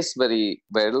place very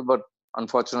well, but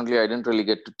unfortunately, I didn't really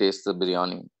get to taste the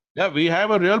biryani. Yeah, we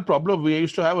have a real problem. We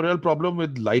used to have a real problem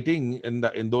with lighting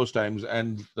in those times,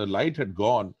 and the light had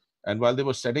gone. And while they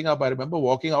were setting up, I remember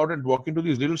walking out and walking to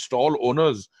these little stall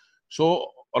owners. So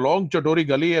along Chatori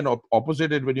Gali and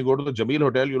opposite it, when you go to the Jameel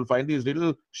Hotel, you'll find these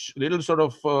little sort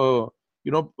of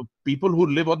people who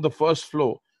live on the first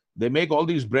floor. They make all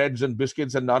these breads and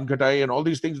biscuits and naan khatai and all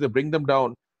these things. They bring them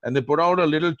down and they put out a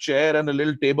little chair and a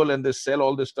little table and they sell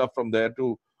all this stuff from there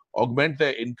to augment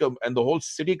their income. And the whole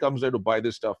city comes there to buy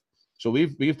this stuff. So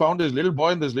we found this little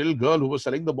boy and this little girl who was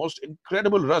selling the most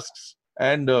incredible rusks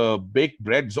and baked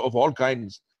breads of all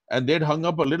kinds. And they'd hung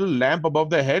up a little lamp above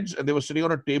their heads and they were sitting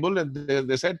on a table and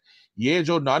they said, "Ye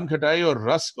jo naan khatai or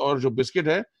rusk or jo biscuit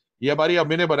hai, ye hamari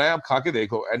ammi ne banaya, aap kha ke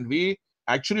dekho." And we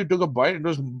actually took a bite. It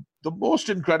was the most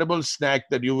incredible snack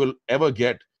that you will ever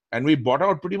get. And we bought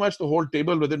out pretty much the whole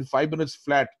table within 5 minutes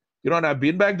flat. And I've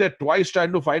been back there twice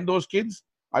trying to find those kids.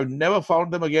 I've never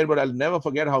found them again, but I'll never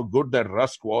forget how good that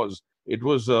rusk was. It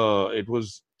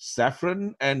was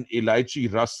saffron and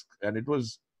elaichi rusk, and it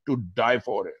was to die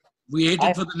for it. We ate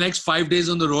it for the next 5 days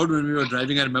on the road when we were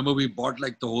driving. I remember we bought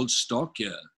like the whole stock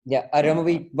here. Yeah, I remember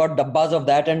we bought dabbas of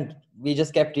that and we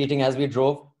just kept eating as we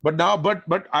drove. But now, but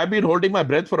I've been holding my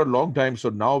breath for a long time. So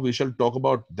now we shall talk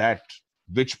about that,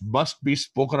 which must be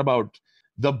spoken about.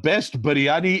 The best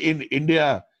biryani in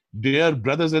India, dear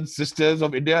brothers and sisters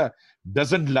of India,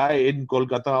 doesn't lie in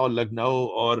Kolkata or Lucknow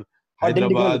or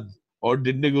Hyderabad or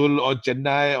Dindigul or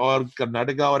Chennai or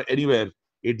Karnataka or anywhere.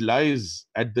 It lies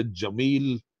at the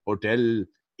Jameel Hotel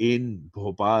in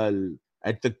Bhopal,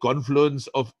 at the confluence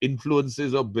of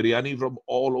influences of biryani from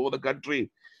all over the country.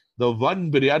 The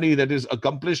one biryani that is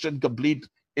accomplished and complete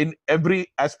in every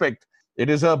aspect. It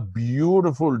is a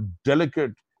beautiful,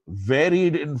 delicate,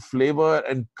 varied in flavor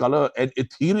and color and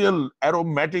ethereal,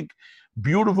 aromatic,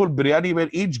 beautiful biryani where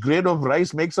each grain of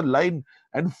rice makes a line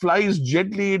and flies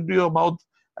gently into your mouth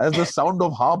as the sound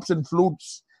of harps and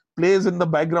flutes plays in the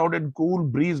background and cool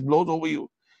breeze blows over you.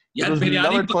 It was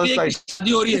love at first sight.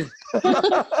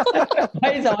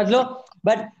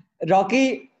 But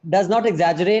Rocky does not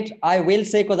exaggerate. I will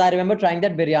say, because I remember trying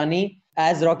that biryani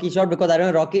as Rocky shot, because I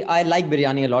remember Rocky, I like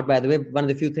biryani a lot, by the way, one of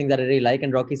the few things that I really like.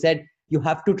 And Rocky said, you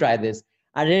have to try this.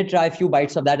 I did try a few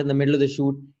bites of that in the middle of the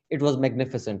shoot. It was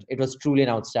magnificent. It was truly an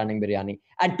outstanding biryani.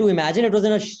 And to imagine it was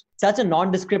in such a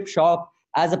nondescript shop,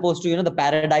 as opposed to, the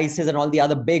Paradises and all the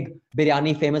other big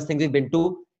biryani famous things we've been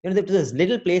to. There was this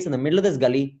little place in the middle of this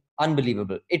gully.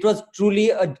 Unbelievable. It was truly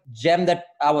a gem that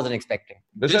I wasn't expecting.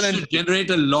 This should generate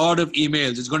a lot of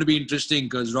emails. It's going to be interesting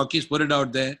because Rocky's put it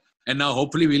out there. And now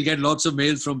hopefully we'll get lots of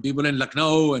mails from people in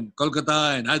Lucknow and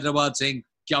Kolkata and Hyderabad saying,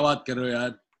 "Kya baat kar rahe ho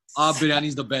yaar? Aap biryani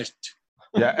is the best."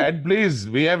 Yeah, and please,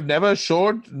 we have never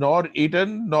showed nor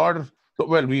eaten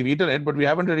well, we've eaten it, but we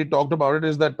haven't really talked about it.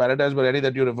 Is that Paradise Biryani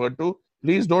that you referred to?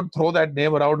 Please don't throw that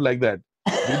name around like that.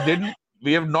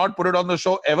 We have not put it on the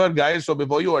show ever, guys. So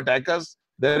before you attack us,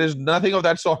 there is nothing of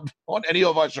that sort on any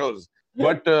of our shows.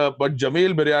 But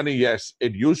Jameel Biryani, yes,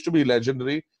 it used to be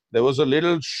legendary. There was a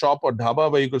little shop or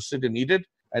dhaba where you could sit and eat it.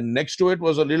 And next to it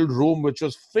was a little room which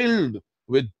was filled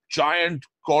with giant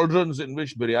cauldrons in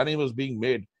which biryani was being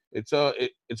made. It's a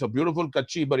beautiful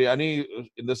kachi biryani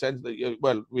in the sense that,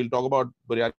 well, we'll talk about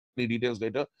biryani details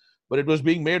later. But it was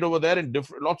being made over there in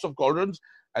lots of cauldrons.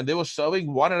 And they were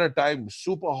serving one at a time,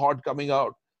 super hot coming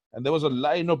out. And there was a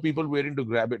line of people waiting to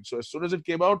grab it. So as soon as it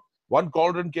came out, one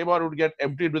cauldron came out, it would get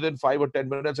emptied within 5 or 10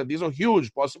 minutes. And these are huge,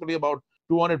 possibly about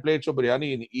 200 plates of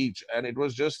biryani in each. And it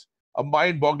was just a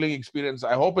mind-boggling experience.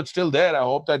 I hope it's still there. I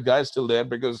hope that guy's still there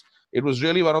because it was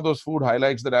really one of those food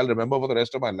highlights that I'll remember for the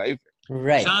rest of my life.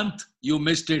 Right. Shant, you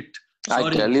missed it. Sorry. I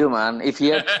tell you, man, if he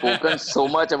had spoken so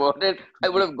much about it, I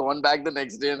would have gone back the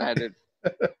next day and had it.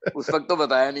 Us waqt to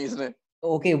bataya nahi isne.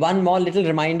 Okay, one more little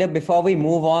reminder before we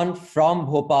move on from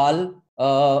Bhopal.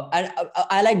 And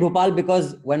I like Bhopal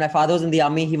because when my father was in the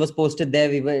army, he was posted there.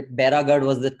 Bairagad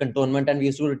was the cantonment and we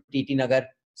used to go to TT Nagar.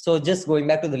 So just going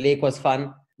back to the lake was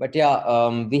fun. But yeah,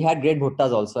 we had great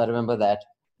bhuttas also. I remember that.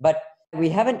 But we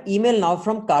have an email now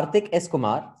from Karthik S.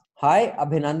 Kumar. Hi,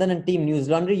 Abhinandan and Team News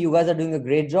Laundry. You guys are doing a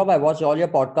great job. I watch all your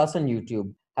podcasts on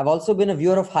YouTube. I've also been a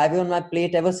viewer of Highway on My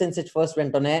Plate ever since it first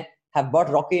went on air. Have bought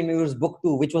Rocky and Mayur's book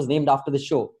too, which was named after the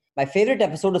show. My favorite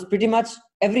episode was pretty much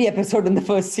every episode in the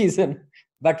first season.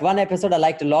 But one episode I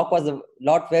liked a lot was a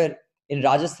lot where in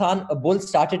Rajasthan, a bull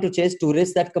started to chase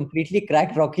tourists that completely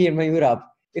cracked Rocky and Mayur up.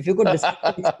 If you could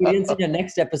describe the experience in your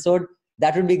next episode,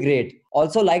 that would be great.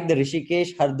 Also like the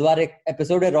Rishikesh Hardwar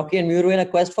episode where Rocky and Mayur were in a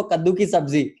quest for kaddu ki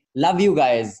sabzi. Love you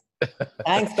guys.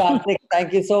 Thanks, Karthik.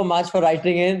 Thank you so much for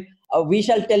writing in. We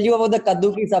shall tell you about the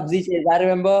kaddu ki sabzi chase. I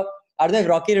remember, I don't know if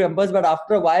Rocky remembers, but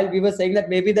after a while we were saying that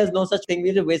maybe there's no such thing.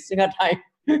 We were wasting our time.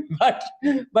 but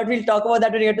we'll talk about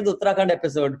that when we get to the Uttarakhand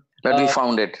episode. But we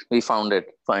found it. We found it,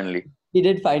 finally. We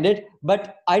did find it.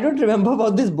 But I don't remember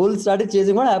about this bull started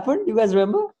chasing. What happened? You guys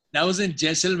remember? That was in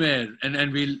Jaisalmer.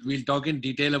 And we'll talk in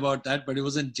detail about that. But it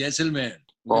was in Jaisalmer.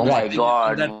 Oh my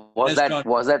God. Was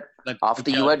that after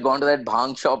you had gone to that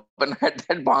bhang shop and had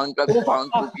that bhang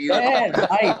cookies?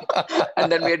 Right.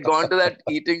 And then we had gone to that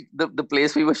eating, the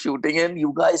place we were shooting in.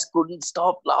 You guys couldn't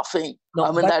stop laughing. No,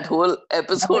 I mean, that whole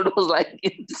episode was like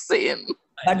insane.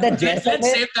 But the Let's Jaisalmer...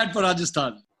 save that for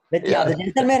Rajasthan. The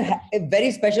Jaisalmer, a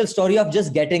very special story of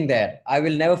just getting there. I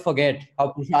will never forget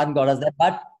how Prashant got us there.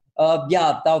 But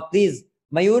now please,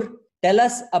 Mayur, tell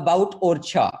us about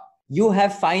Orcha. You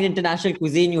have fine international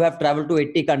cuisine. You have traveled to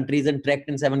 80 countries and trekked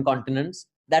in 7 continents.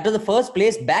 That was the first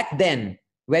place back then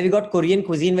where we got Korean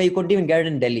cuisine where you couldn't even get it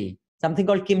in Delhi. Something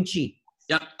called kimchi.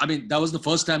 Yeah, I mean, that was the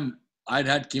first time I'd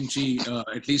had kimchi,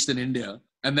 at least in India.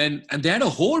 And they had a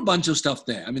whole bunch of stuff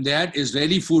there. I mean, they had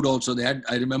Israeli food also.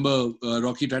 I remember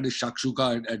Rocky tried a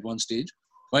shakshuka at one stage.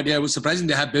 But yeah, it was surprising.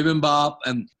 They had bibimbap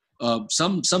and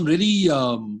some really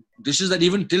dishes that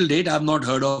even till date I have not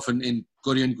heard of in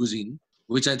Korean cuisine.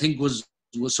 which I think was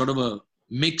sort of a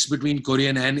mix between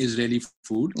Korean and Israeli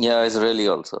food. Yeah, Israeli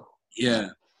also. Yeah.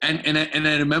 And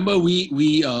I remember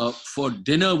we for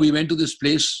dinner we went to this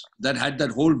place that had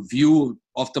that whole view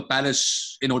of the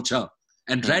palace in Orcha,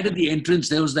 and right at the entrance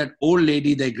there was that old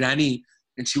lady, their granny,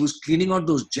 and she was cleaning out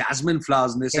those jasmine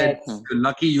flowers, and they said, "You're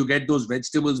lucky you get those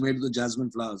vegetables made with the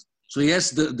jasmine flowers." So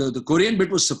yes, the Korean bit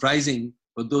was surprising,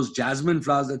 but those jasmine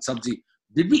flowers, that sabzi,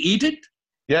 did we eat it?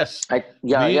 Yes.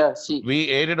 We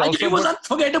ate it also. It was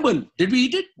unforgettable. Did we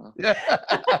eat it?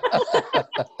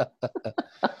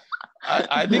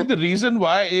 I think the reason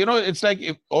why, it's like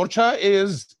if Orcha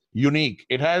is unique.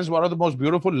 It has one of the most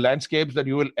beautiful landscapes that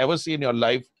you will ever see in your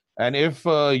life. And if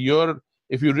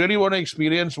you really want to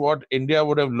experience what India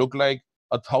would have looked like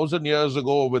 1,000 years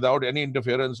ago without any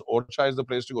interference, Orcha is the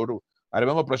place to go to. I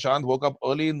remember Prashant woke up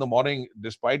early in the morning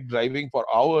despite driving for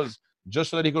hours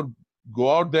just so that he could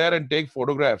go out there and take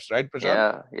photographs, right,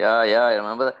 Prashant? Yeah. I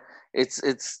remember that. It's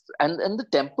and the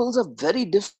temples are very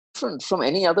different from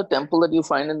any other temple that you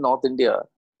find in North India.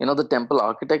 The temple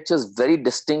architecture is very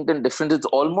distinct and different. It's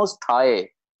almost Thai,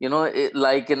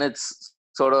 like in its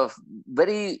sort of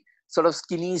very sort of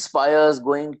skinny spires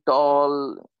going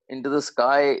tall into the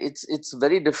sky. It's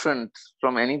very different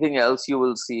from anything else you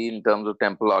will see in terms of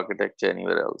temple architecture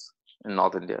anywhere else in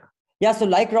North India. Yeah, so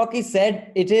like Rocky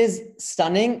said, it is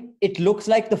stunning. It looks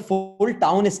like the full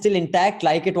town is still intact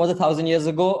like it was 1,000 years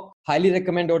ago. Highly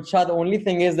recommend Orcha. The only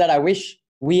thing is that I wish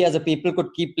we as a people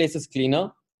could keep places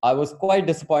cleaner. I was quite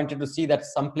disappointed to see that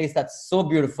some place that's so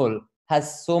beautiful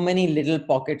has so many little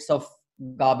pockets of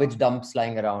garbage dumps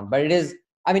lying around. But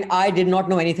I did not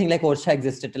know anything like Orcha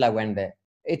existed till I went there.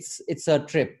 It's a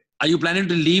trip. Are you planning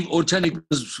to leave Orcha?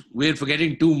 Because we're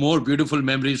forgetting two more beautiful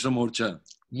memories from Orcha.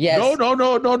 Yes. No. Don't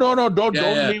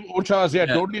leave Orchas yet.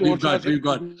 Don't leave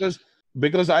Orchas.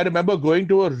 Because I remember going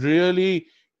to a really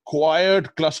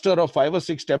quiet cluster of 5 or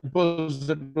 6 temples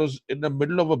that was in the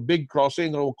middle of a big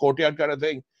crossing or a courtyard kind of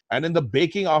thing. And in the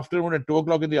baking afternoon at 2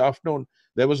 o'clock in the afternoon,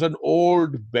 there was an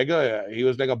old beggar. He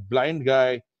was like a blind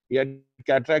guy. He had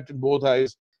cataract in both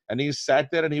eyes. And he sat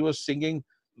there and he was singing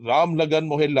Ram Lagan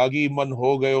Mohe Lagi Man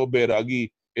Ho Gayo Beragi.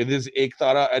 It is Ek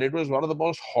Tara, and it was one of the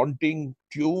most haunting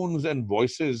tunes and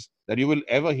voices that you will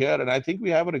ever hear. And I think we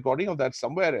have a recording of that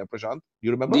somewhere, Prashant.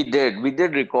 You remember? We did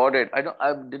record it.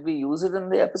 Did we use it in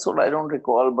the episode? I don't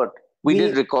recall, but we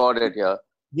did record it. Yeah.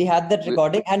 We had that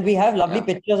recording, and we have lovely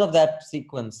pictures of that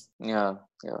sequence. Yeah.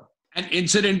 And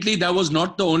incidentally, that was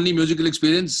not the only musical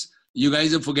experience. You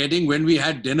guys are forgetting when we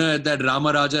had dinner at that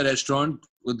Rama Raja restaurant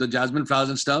with the jasmine flowers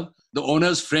and stuff. The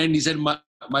owner's friend, he said,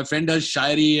 my friend does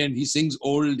shairi and he sings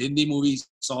old Hindi movie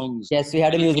songs. Yes, we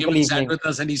had a musical evening. He sat with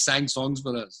us and he sang songs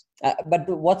for us. But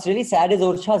what's really sad is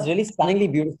Orcha is really stunningly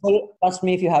beautiful. Trust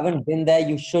me, if you haven't been there,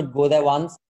 you should go there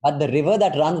once. But the river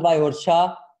that runs by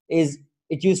Orcha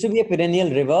it used to be a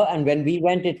perennial river. And when we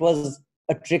went, it was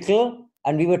a trickle.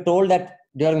 And we were told that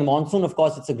during monsoon, of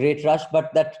course, it's a great rush,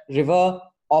 but that river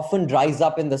often dries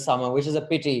up in the summer, which is a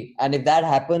pity. And if that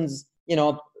happens,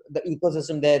 the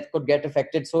ecosystem there could get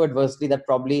affected so adversely that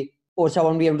probably Orcha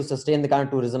won't be able to sustain the kind of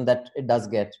tourism that it does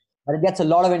get. But it gets a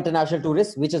lot of international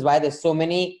tourists, which is why there's so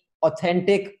many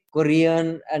authentic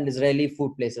Korean and Israeli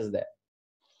food places there.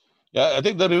 Yeah, I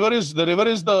think the river is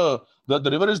the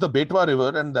Betwa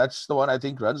River, and that's the one I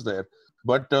think runs there.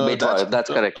 But that's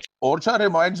correct. Orcha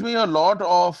reminds me a lot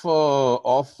of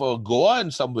Goa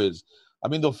in some ways. I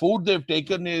mean, the food they've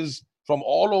taken is from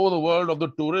all over the world of the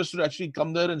tourists who actually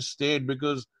come there and stayed,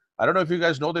 because I don't know if you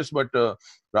guys know this, but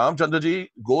Ramchandraji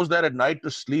goes there at night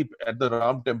to sleep at the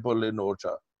Ram temple in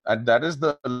Orcha. And that is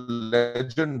the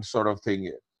legend sort of thing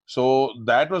here. So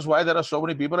that was why there are so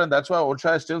many people, and that's why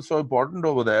Orcha is still so important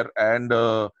over there. And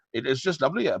it is just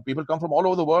lovely. Yeah. People come from all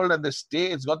over the world and they stay.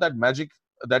 It's got that magic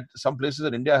that some places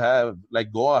in India have,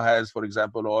 like Goa has, for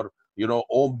example, or,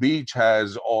 Om Beach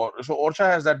has. So Orcha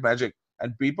has that magic.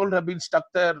 And people have been stuck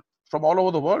there from all over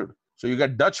the world. So you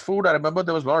get Dutch food. I remember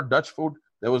there was a lot of Dutch food.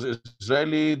 There was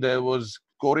Israeli, there was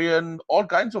Korean, all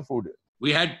kinds of food.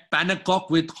 We had panakok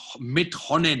with mit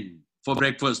honen for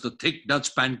breakfast, the thick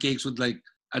Dutch pancakes with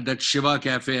at that Shiva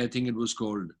cafe, I think it was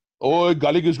called. Oh,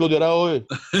 gali kisko de raha ho?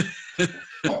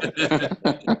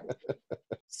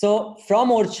 So from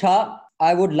Orcha,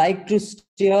 I would like to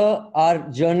steer our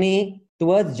journey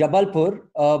towards Jabalpur.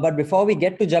 But before we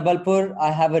get to Jabalpur,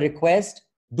 I have a request.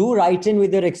 Do write in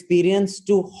with your experience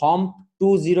to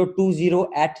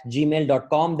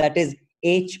homp2020@gmail.com. That is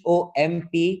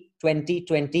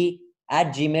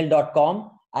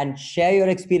HOMP2020@gmail.com. And share your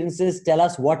experiences. Tell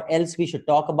us what else we should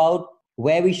talk about,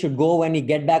 where we should go when we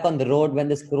get back on the road, when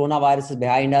this coronavirus is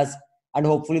behind us. And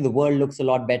hopefully the world looks a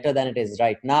lot better than it is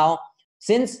right now.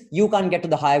 Since you can't get to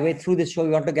the highway, through this show, we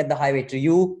want to get the highway to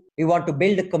you. We want to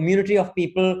build a community of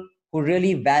people who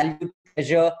really value,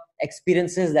 treasure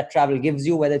experiences that travel gives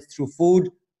you, whether it's through food,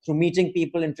 through meeting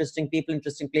people, interesting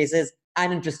places,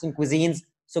 and interesting cuisines.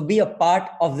 So be a part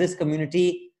of this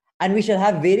community, and we shall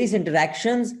have various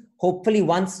interactions. Hopefully,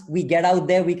 once we get out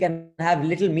there, we can have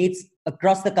little meets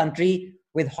across the country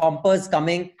with hompers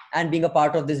coming and being a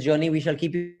part of this journey. We shall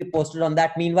keep you posted on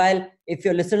that. Meanwhile, if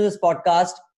you're listening to this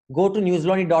podcast, go to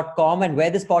newslaundry.com, and where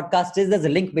this podcast is, there's a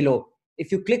link below.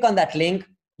 If you click on that link,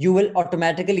 you will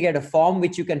automatically get a form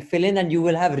which you can fill in, and you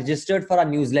will have registered for our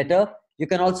newsletter. You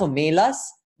can also mail us,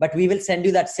 but we will send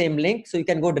you that same link, so you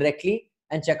can go directly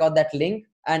and check out that link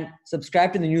and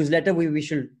subscribe to the newsletter. We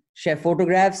should share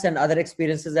photographs and other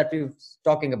experiences that we were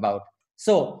talking about.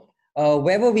 So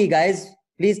where were we, guys?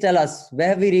 Please tell us, where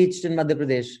have we reached in Madhya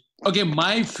Pradesh? Okay,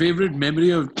 my favorite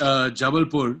memory of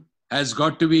Jabalpur has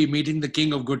got to be meeting the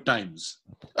king of good times.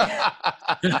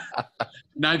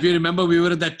 Now, if you remember, we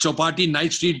were at that Chopati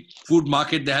night street food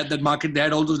market. They had that market. They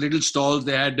had all those little stalls.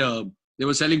 They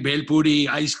were selling bhel puri,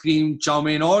 ice cream, chow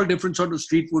mein, all different sort of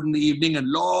street food in the evening. And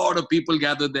a lot of people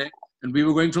gathered there. And we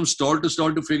were going from stall to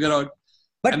stall to figure out.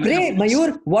 But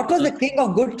Mayur, what was the king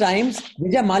of good times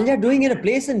Vijay Mallya doing in a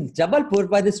place in Jabalpur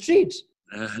by the street?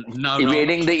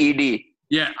 Evading the ED.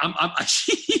 Yeah, I'm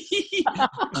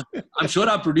sure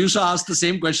our producer asked the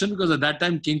same question, because at that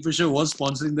time Kingfisher was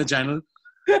sponsoring the channel.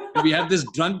 We have this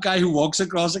drunk guy who walks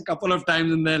across a couple of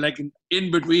times in there, like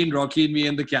in between Rocky and me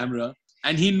and the camera,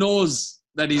 and he knows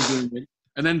that he's doing it.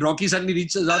 And then Rocky suddenly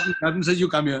reaches out and says, "You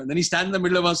come here." And then he stands in the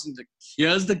middle of us and he's like,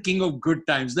 "Here's the king of good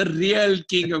times, the real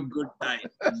king of good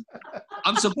times."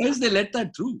 I'm surprised they let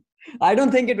that through. I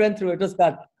don't think it went through. It was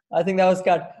cut. I think that was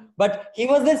cut. But he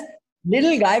was this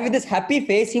little guy with this happy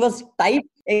face. He was tight,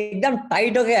 ekdam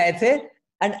tight ho gaya aise.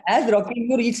 And as Rocky,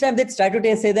 each time they'd try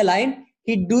to say the line,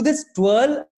 he'd do this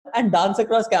twirl and dance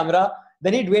across camera.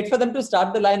 Then he'd wait for them to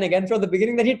start the line again from the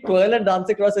beginning. Then he'd twirl and dance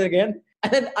across it again.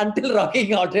 And then until Rocky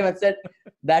got him and said,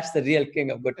 "That's the real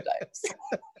king of good times."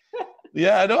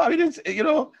 Yeah, I know. I mean, it's,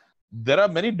 there are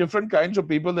many different kinds of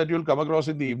people that you'll come across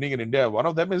in the evening in India. One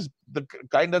of them is the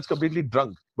kind that's completely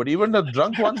drunk. But even the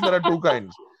drunk ones, there are two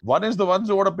kinds. One is the ones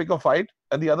who want to pick a fight,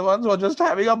 and the other ones who are just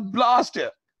having a blast here.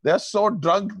 They're so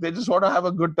drunk, they just want to have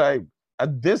a good time.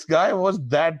 And this guy was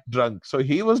that drunk. So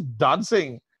he was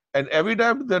dancing. And every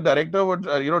time the director would,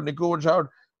 Niku would shout,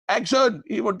 "Action!"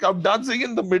 he would come dancing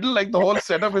in the middle, like the whole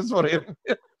setup is for him.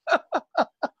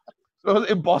 So it was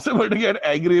impossible to get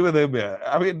angry with him. Yeah.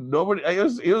 I mean, he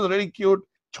was really cute,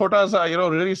 chota sa,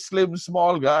 really slim,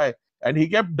 small guy. And he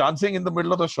kept dancing in the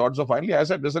middle of the shot. So finally I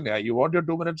said, "Listen, you want your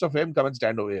 2 minutes of fame? Come and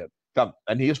stand over here. Come."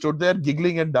 And he stood there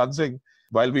giggling and dancing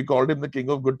while we called him the king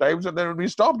of good times. And then when we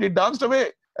stopped, he danced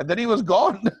away. And then he was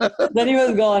gone. Then he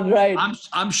was gone, right.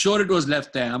 I'm sure it was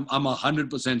left there. I'm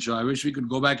 100% sure. I wish we could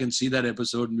go back and see that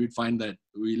episode and we'd find that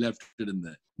we left it in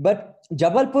there. But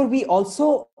Jabalpur, we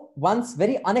also once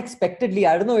very unexpectedly,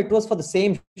 I don't know, it was for the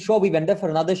same show. We went there for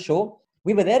another show.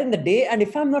 We were there in the day. And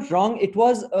if I'm not wrong, it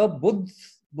was a Budh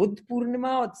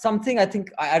Purnima or something. I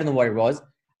think, I don't know what it was.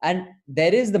 And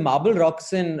there is the Marble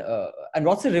Rocks and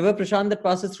what's the river, Prashant, that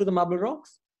passes through the Marble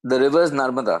Rocks? The river is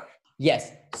Narmada.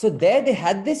 Yes. So there they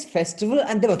had this festival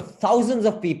and there were thousands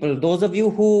of people. Those of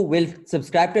you who will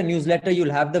subscribe to a newsletter,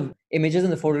 you'll have the images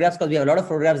and the photographs, because we have a lot of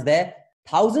photographs there.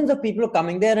 Thousands of people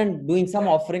coming there and doing some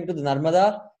offering to the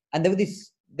Narmada. And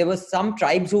there were some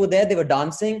tribes who were there. They were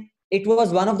dancing. It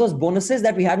was one of those bonuses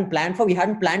that we hadn't planned for. We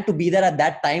hadn't planned to be there at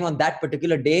that time on that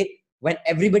particular day when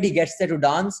everybody gets there to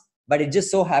dance. But it just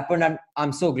so happened, and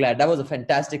I'm so glad. That was a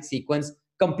fantastic sequence,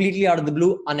 completely out of the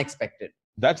blue, unexpected.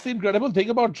 That's the incredible thing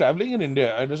about traveling in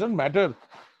India. It doesn't matter.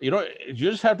 You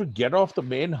just have to get off the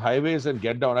main highways and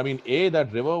get down. I mean,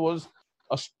 that river was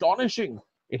astonishing.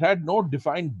 It had no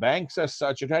defined banks as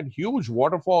such. It had huge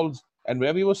waterfalls. And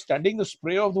where we were standing, the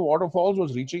spray of the waterfalls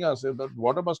was reaching us. The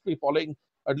water must be falling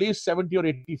at least 70 or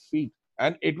 80 feet.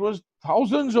 And it was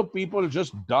thousands of people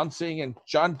just dancing and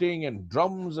chanting and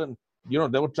drums. And,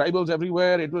 there were tribals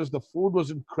everywhere. The food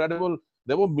was incredible.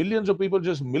 There were millions of people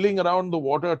just milling around the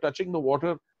water, touching the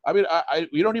water. I mean,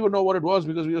 we don't even know what it was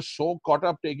because we were so caught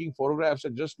up taking photographs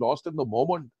and just lost in the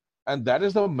moment. And that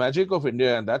is the magic of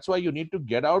India. And that's why you need to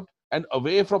get out and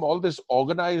away from all this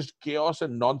organized chaos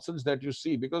and nonsense that you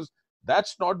see, because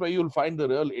that's not where you'll find the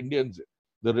real Indians.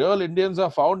 The real Indians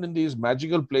are found in these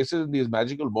magical places, in these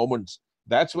magical moments.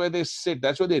 That's where they sit.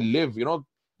 That's where they live.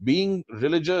 Being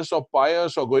religious or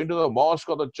pious or going to the mosque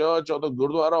or the church or the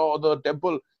gurdwara or the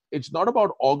temple. It's not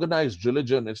about organized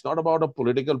religion. It's not about a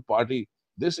political party.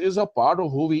 This is a part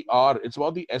of who we are. It's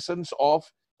about the essence of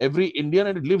every Indian,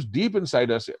 and it lives deep inside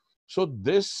us. So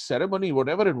this ceremony,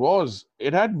 whatever it was,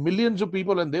 it had millions of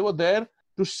people, and they were there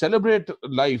to celebrate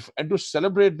life and to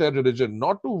celebrate their religion,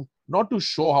 not to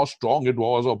show how strong it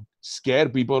was or scare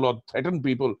people or threaten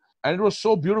people. And it was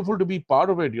so beautiful to be part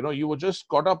of it. You were just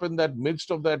caught up in that midst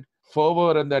of that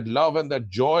fervor and that love and that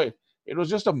joy. It was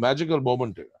just a magical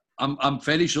moment. I'm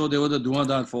fairly sure they were the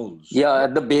Dhuandhar Falls. Yeah,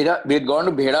 at the Beda, we had gone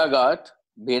to Beda Ghat.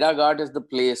 Beda Ghat is the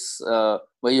place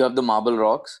where you have the marble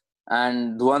rocks.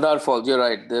 And Dhuandhar Falls, you're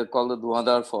right, they're called the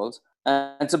Dhuandhar Falls.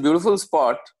 And it's a beautiful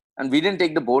spot. And we didn't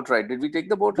take the boat ride. Did we take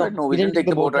the boat ride? No, we didn't take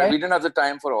the boat ride. We didn't have the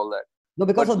time for all that. No,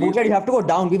 because of the boat ride, you have to go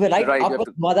down. We were up,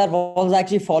 Dhuandhar Falls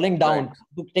actually falling down. Right.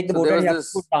 To take the boat ride, you have to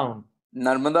go down.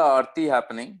 Narmada Aarti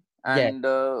happening. And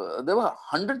there were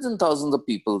hundreds and thousands of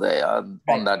people there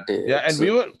on that day. Yeah, and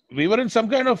we were in some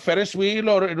kind of Ferris wheel,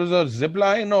 or it was a zip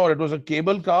line, or it was a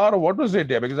cable car, or what was it?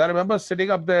 Yeah, because I remember sitting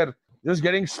up there just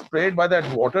getting sprayed by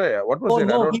that water. Yeah, what was it?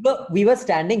 No, we were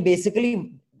standing.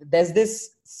 Basically, there's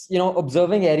this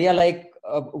observing area like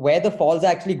where the falls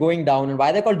are actually going down, and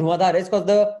why they're called Dhuandhar is because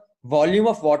the volume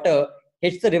of water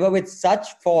hits the river with such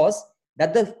force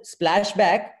that the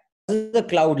splashback is a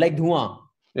cloud like dhuan.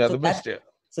 Yeah, so the mist. Yeah.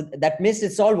 So that mist,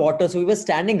 it's all water. So we were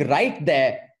standing right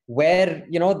there where,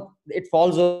 it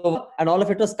falls over and all of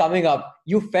it was coming up.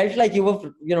 You felt like you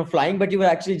were, flying, but you were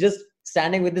actually just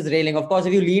standing with this railing. Of course,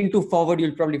 if you lean too forward,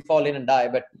 you'll probably fall in and die.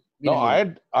 But no, I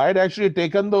had actually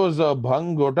taken those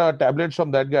Bhang Gota tablets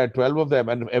from that guy, 12 of them.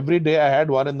 And every day I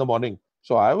had one in the morning.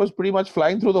 So I was pretty much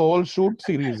flying through the whole shoot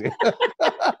series.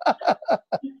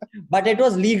 But it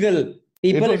was legal.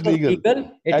 It was legal.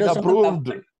 It was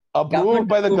approved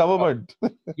by the government.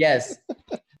 Yes.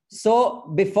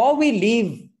 So before we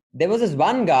leave, there was this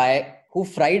one guy who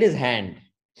fried his hand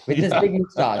with his big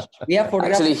moustache. We have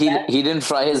photographs. Actually, he didn't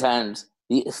fry his hands.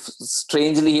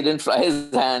 Strangely, he didn't fry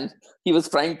his hand. He was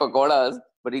frying pakoras,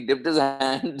 but he dipped his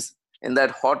hands in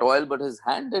that hot oil, but his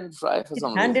hand didn't fry for some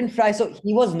reason. Hand didn't fry. So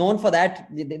he was known for that.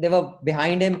 They were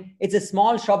behind him. It's a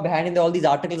small shop behind him. There are all these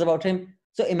articles about him.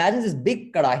 So imagine this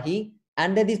big kadahi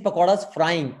and then these pakoras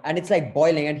frying and it's like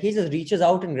boiling and he just reaches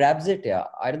out and grabs it. Yeah,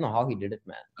 I don't know how he did it,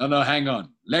 man. No, hang on.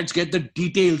 Let's get the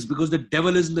details because the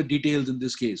devil is in the details in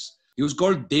this case. He was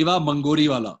called Deva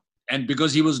Mangoriwala, and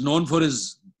because he was known for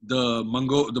the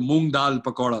moong dal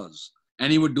pakoras,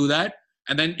 and he would do that.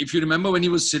 And then if you remember when he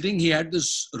was sitting, he had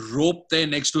this rope there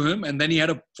next to him, and then he had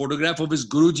a photograph of his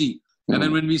Guruji. And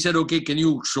then when we said, okay, can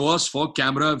you show us for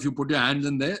camera if you put your hands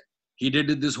in there? He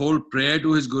did this whole prayer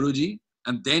to his Guruji.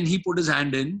 And then he put his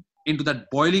hand into that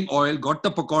boiling oil, got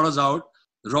the pakoras out.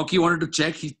 Rocky wanted to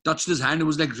check. He touched his hand. It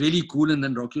was like really cool. And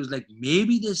then Rocky was like,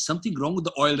 maybe there's something wrong with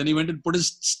the oil. Then he went and put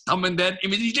his thumb in there.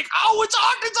 Immediately he's like, oh, it's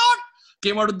hot.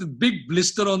 Came out with the big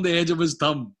blister on the edge of his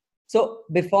thumb. So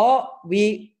before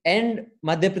we end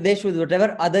Madhya Pradesh with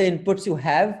whatever other inputs you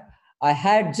have, I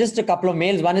had just a couple of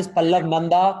mails. One is Pallav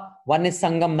Nanda, one is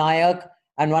Sangam Nayak,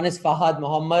 and one is Fahad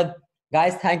Muhammad.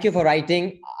 Guys, thank you for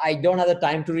writing. I don't have the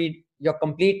time to read your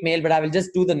complete mail, but I will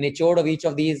just do the nichod of each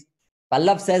of these.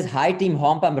 Pallav says, hi Team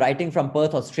Homp, I'm writing from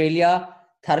Perth, Australia.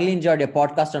 Thoroughly enjoyed your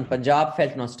podcast on Punjab,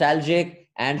 felt nostalgic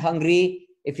and hungry.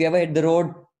 If you ever hit the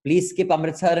road, please skip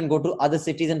Amritsar and go to other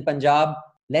cities in Punjab.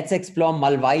 Let's explore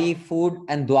Malwai food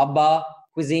and Duabba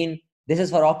cuisine. This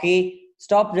is for Rocky.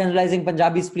 Stop generalizing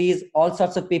Punjabis, please. All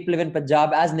sorts of people live in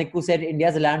Punjab. As Nikku said, India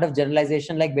is a land of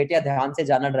generalization. Like, betiya, dhyan se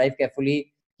jana, drive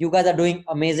carefully. You guys are doing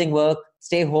amazing work.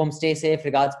 Stay home, stay safe.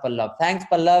 Regards, Pallav. Thanks,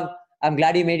 Pallav. I'm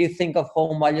glad you made you think of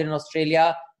home while you're in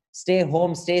Australia. Stay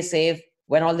home, stay safe.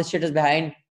 When all this shit is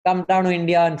behind, come down to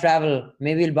India and travel.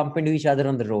 Maybe we'll bump into each other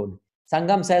on the road.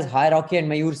 Sangam says, hi, Rocky and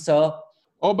Mayur, sir.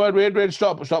 Oh, but wait,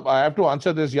 stop. I have to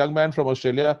answer this young man from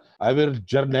Australia. I will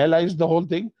journalize the whole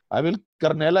thing. I will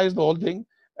kernelize the whole thing.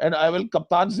 And I will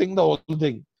Kaptan Singh the whole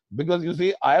thing. Because you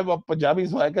see, I am a Punjabi,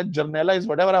 so I can journalize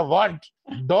whatever I want.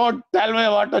 Don't tell me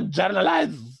what to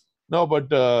journalize. No, but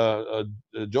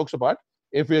jokes apart,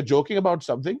 if we are joking about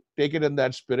something, take it in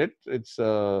that spirit. It's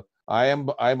I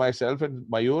myself and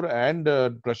Mayur and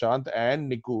Prashant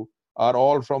and Nikku are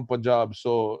all from Punjab.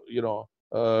 So,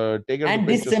 take it. And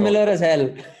dissimilar as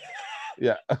hell.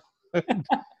 Yeah.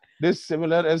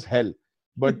 Dissimilar as hell.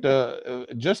 But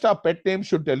just our pet name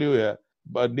should tell you here.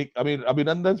 But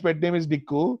Abhinandan's pet name is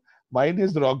Nikku. Mine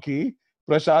is Rocky.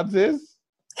 Prashant's is?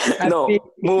 No,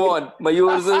 move on.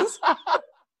 Mayur's is?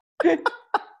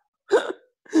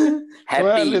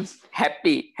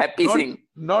 Happy Singh.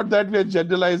 Not that we're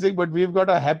generalizing, but we've got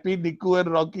a happy Nikku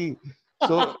and Rocky.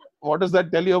 So what does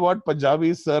that tell you about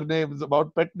Punjabi surnames,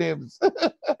 about pet names?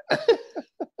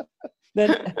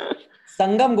 Then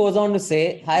Sangam goes on to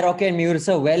say, hi Rocky and Mayur,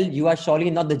 sir. Well, you are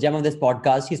surely not the gem of this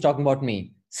podcast. He's talking about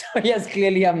me. So yes,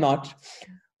 clearly I'm not.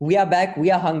 We are back. We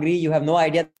are hungry. You have no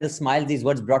idea the smiles these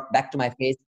words brought back to my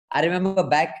face. I remember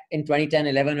back in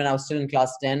 2010-11 when I was still in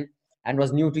class 10 and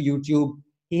was new to YouTube.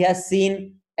 He has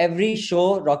seen every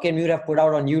show Rocky and Muir have put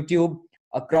out on YouTube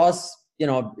across,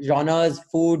 genres,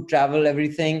 food, travel,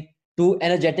 everything, to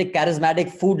energetic,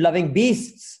 charismatic, food-loving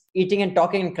beasts eating and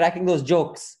talking and cracking those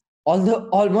jokes.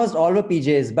 Almost all were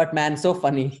PJs, but man, so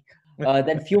funny.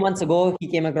 Then a few months ago, he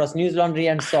came across News Laundry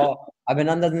and saw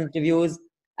Abhinandan's interviews.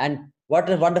 And what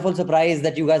a wonderful surprise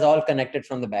that you guys all connected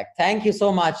from the back. Thank you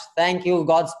so much. Thank you.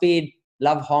 Godspeed.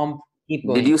 Love, Hom. Keep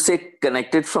going. Did you say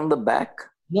connected from the back?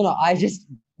 No,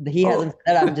 he hasn't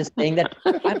said. I'm just saying that.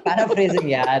 I'm paraphrasing,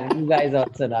 yeah. You guys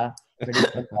also are pretty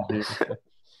funny.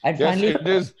 And Yes, finally, it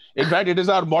is. In fact, it is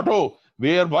our motto.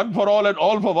 We are one for all and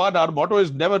all for one. Our motto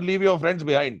is never leave your friends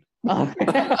behind.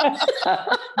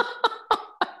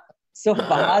 So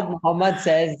Fahad Muhammad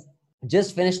says,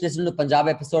 just finished listening to Punjab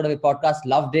episode of a podcast,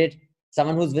 loved it.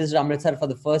 Someone who's visited Amritsar for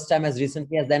the first time as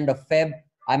recently as the end of Feb.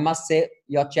 I must say,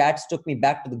 your chats took me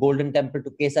back to the Golden Temple, to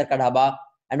Kesar Ka Dhaba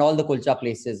and all the kulcha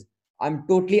places. I'm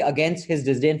totally against his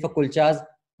disdain for kulchas,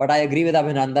 but I agree with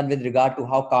Abhinandan with regard to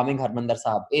how calming Harmandir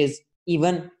Sahib is,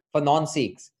 even for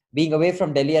non-Sikhs. Being away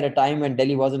from Delhi at a time when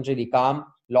Delhi wasn't really calm,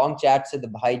 long chats with the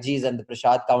Bhaijis and the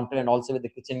Prashad counter and also with the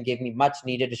kitchen gave me much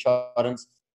needed assurance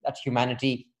that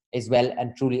humanity is well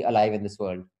and truly alive in this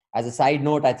world. As a side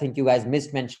note, I think you guys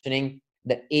missed mentioning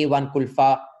the A1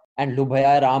 Kulfa and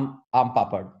Lubhaya Ram Aam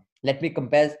Papad. Let me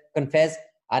confess,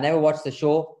 I never watched the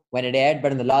show when it aired,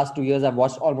 but in the last 2 years, I've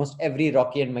watched almost every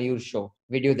Rocky and Mayur show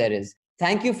video there is.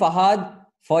 Thank you, Fahad,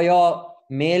 for your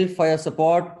mail, for your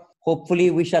support.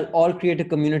 Hopefully, we shall all create a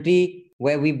community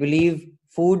where we believe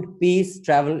food, peace,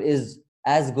 travel is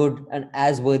as good and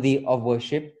as worthy of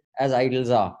worship as idols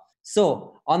are.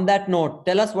 So, on that note,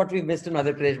 tell us what we missed in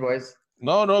Madhya Pradesh, boys.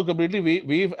 No, completely. We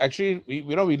leave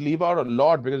out a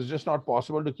lot because it's just not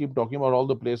possible to keep talking about all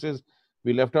the places.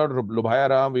 We left out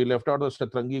Lubhaya Ram, we left out the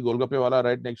Satrangi Golgappe Wala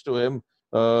right next to him.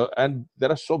 And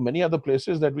there are so many other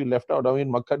places that we left out. I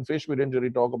mean, Makhan Fish we didn't really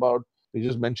talk about. We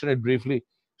just mentioned it briefly.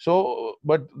 So,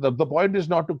 but the point is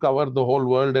not to cover the whole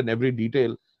world and every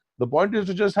detail. The point is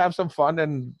to just have some fun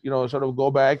and, sort of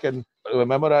go back and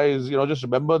memorize, just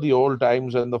remember the old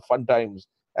times and the fun times.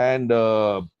 And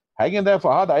hang in there,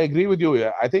 Fahad. I agree with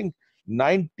you. I think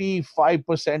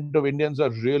 95% of Indians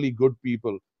are really good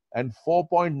people and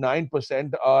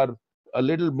 4.9% are a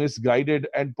little misguided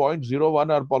and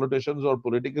 0.01 are politicians or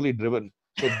politically driven.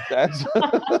 So that's...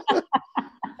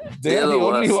 They're the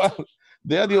only one.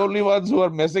 They're the only ones who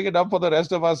are messing it up for the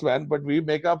rest of us, man. But we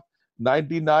make up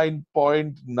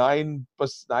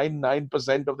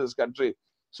 99.999% of this country.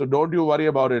 So don't you worry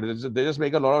about it. They just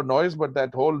make a lot of noise, but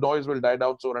that whole noise will die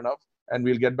down soon enough. And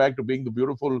we'll get back to being the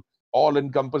beautiful,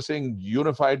 all-encompassing,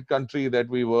 unified country that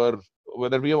we were,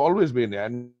 that we have always been,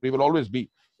 and we will always be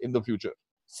in the future.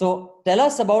 So tell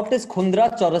us about this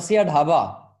Khundra Chaurasia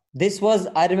Dhaba. This was,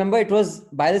 I remember it was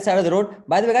by the side of the road.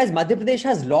 By the way, guys, Madhya Pradesh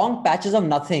has long patches of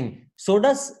nothing. So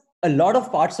does a lot of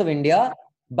parts of India,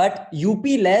 but UP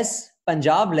less,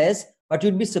 Punjab less, but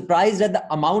you'd be surprised at the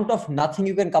amount of nothing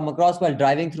you can come across while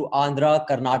driving through Andhra,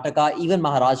 Karnataka, even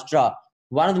Maharashtra.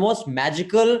 One of the most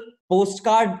magical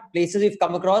postcard places we've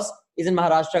come across is in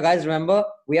Maharashtra, guys. Remember,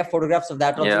 we have photographs of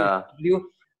that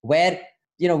where,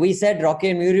 we said Rocky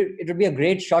and Muir, it would be a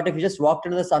great shot if you just walked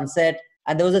into the sunset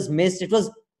and there was this mist. It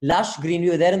was lush green. We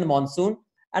were there in the monsoon.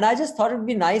 And I just thought it would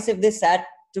be nice if they sat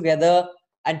together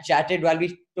and chatted while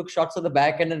we took shots of the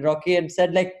back and then Rocky and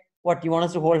said, like, what, you want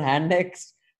us to hold hand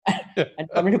next? And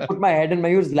come in to put my head in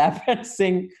Mayur's lap and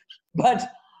sing. But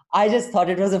I just thought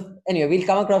it was anyway, we'll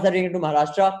come across that into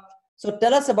Maharashtra. So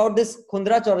tell us about this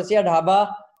Khundra Chaurasia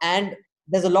Dhaba. And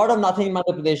there's a lot of nothing in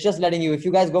Madhya Pradesh. Just letting you, if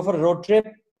you guys go for a road trip,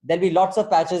 there'll be lots of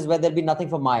patches where there'll be nothing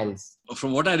for miles.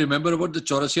 From what I remember about the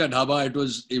Chaurasia Dhaba, it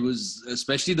was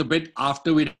especially the bit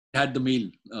after we had the meal.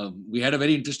 We had a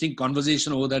very interesting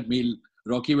conversation over that meal.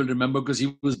 Rocky will remember because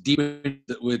he was deep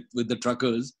with the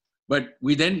truckers. But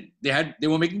they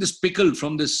were making this pickle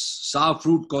from this sour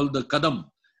fruit called the kadam,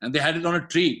 and they had it on a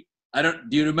tree. Do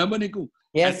you remember, Niku?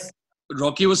 Yes. And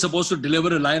Rocky was supposed to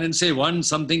deliver a line and say one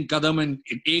something kadam and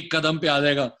ek kadam pe aa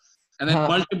jayega. And then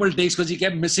multiple takes because he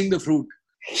kept missing the fruit.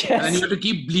 Yes. And then you had to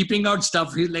keep bleeping out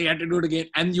stuff. He's like, I had to do it again.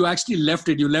 And you actually left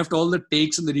it. You left all the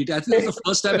takes and the details. I think it was the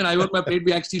first time in I Work My Plate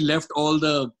we actually left all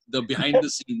the behind the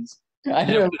scenes. I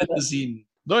remember the scene.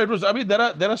 No, it was,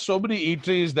 there are so many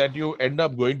eateries that you end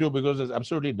up going to because there's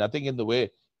absolutely nothing in the way.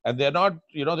 And they're not,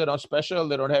 they're not special.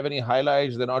 They don't have any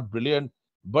highlights. They're not brilliant,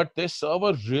 but they serve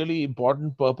a really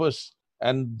important purpose.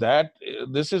 And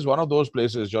this is one of those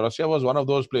places. Chaurasia was one of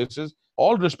those places.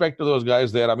 All respect to those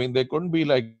guys there. I mean, they couldn't be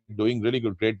like doing really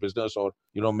great business or,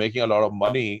 making a lot of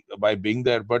money by being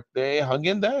there, but they hung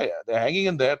in there. They're hanging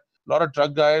in there. A lot of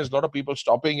truck guys, a lot of people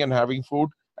stopping and having food.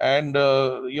 And,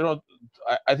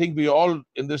 I think we all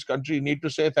in this country need to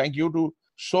say thank you to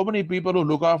so many people who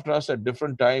look after us at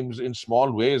different times in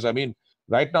small ways. I mean,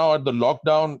 right now at the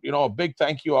lockdown, a big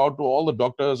thank you out to all the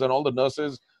doctors and all the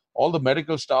nurses, all the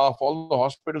medical staff, all the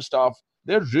hospital staff.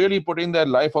 They're really putting their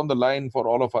life on the line for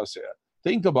all of us here.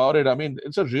 Think about it. I mean,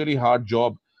 it's a really hard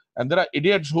job. And there are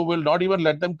idiots who will not even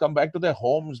let them come back to their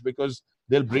homes because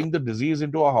they'll bring the disease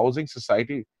into our housing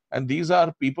society. And these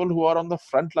are people who are on the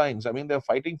front lines. I mean, they're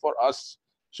fighting for us.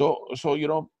 So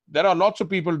there are lots of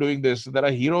people doing this. There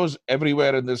are heroes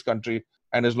everywhere in this country.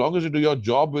 And as long as you do your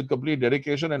job with complete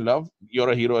dedication and love, you're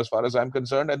a hero as far as I'm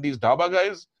concerned. And these dhaba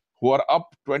guys who are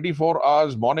up 24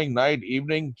 hours, morning, night,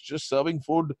 evening, just serving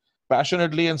food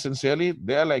passionately and sincerely,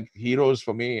 they're like heroes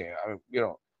for me.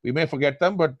 We may forget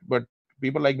them, but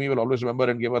people like me will always remember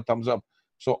and give a thumbs up.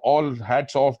 So all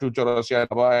hats off to Chaurasia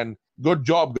Dhaba, and good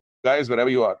job, guys, wherever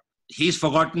you are. He's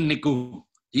forgotten Niku.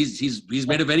 He's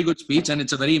made a very good speech, and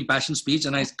it's a very impassioned speech,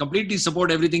 and I completely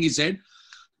support everything he said.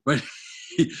 But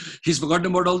he's forgotten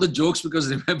about all the jokes because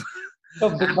remember,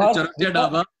 at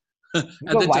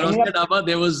the Chaurasia Dhaba,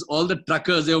 there was all the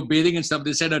truckers, they were bathing and stuff.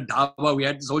 They said a dhaba. We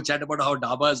had this whole chat about how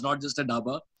dhaba is not just a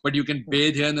dhaba, but you can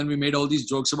bathe here. And then we made all these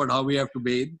jokes about how we have to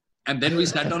bathe. And then we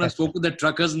sat down and spoke with the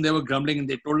truckers, and they were grumbling, and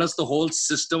they told us the whole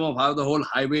system of how the whole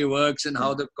highway works and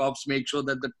how the cops make sure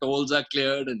that the tolls are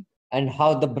cleared and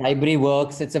how the bribery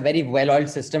works. It's a very well-oiled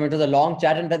system. It was a long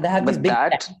chat, and then they have these big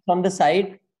tanks on the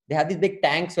side. They have these big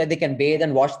tanks where they can bathe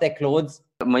and wash their clothes.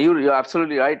 Mayur, you're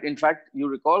absolutely right. In fact, you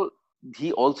recall,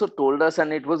 he also told us,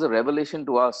 and it was a revelation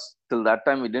to us. Till that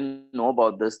time, we didn't know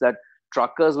about this, that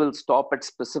truckers will stop at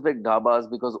specific dhabas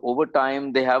because over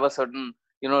time they have a certain,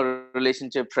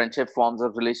 relationship, friendship forms, a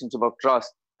relationship of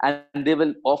trust. And they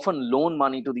will often loan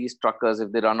money to these truckers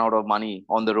if they run out of money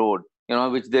on the road,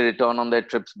 which they return on their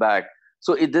trips back.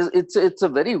 So it's a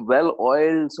very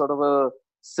well-oiled sort of a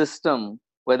system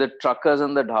where the truckers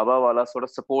and the dhaba wala sort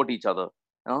of support each other,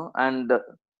 and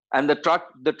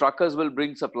the truckers will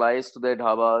bring supplies to their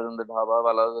dhabas, and the dhaba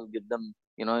wala will give them,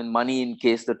 in money in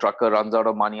case the trucker runs out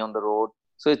of money on the road.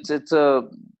 So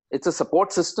it's a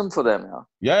support system for them.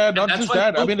 Yeah, not just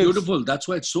that. I mean, beautiful. That's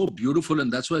why it's so beautiful,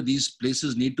 and that's why these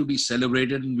places need to be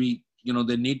celebrated, and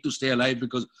they need to stay alive.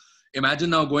 Because imagine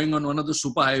now going on one of the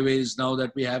super highways now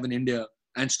that we have in India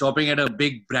and stopping at a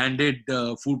big branded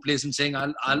food place and saying,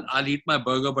 "I'll eat my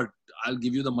burger, but I'll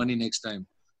give you the money next time."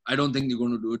 I don't think they're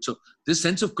going to do it. So this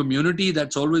sense of community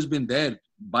that's always been there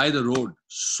by the road,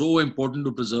 so important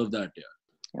to preserve that. Yeah.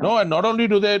 No, and not only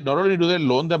do they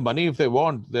loan them money if they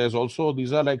want. There's also,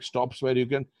 these are like stops where you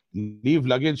can leave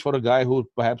luggage for a guy who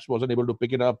perhaps wasn't able to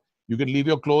pick it up. You can leave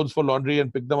your clothes for laundry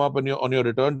and pick them up on your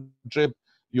return trip.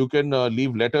 You can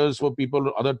leave letters for people,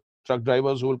 other truck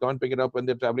drivers who will come and pick it up when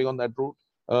they're traveling on that route.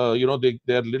 There are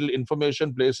little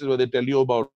information places where they tell you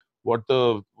about what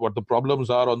the problems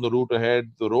are on the route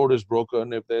ahead. The road is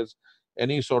broken, if there's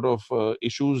any sort of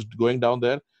issues going down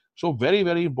there. So very,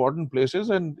 very important places.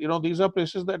 And, these are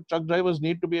places that truck drivers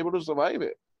need to be able to survive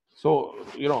in. So,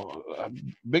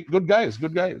 good guys.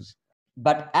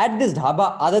 But at this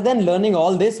dhaba, other than learning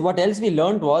all this, what else we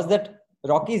learned was that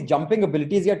Rocky's jumping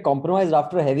abilities get compromised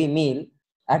after a heavy meal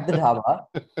at the dhaba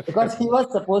because he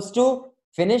was supposed to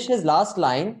finish his last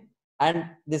line. And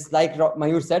this, like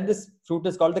Mayur said, this fruit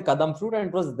is called the kadam fruit, and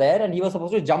it was there. And he was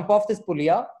supposed to jump off this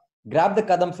puliya, grab the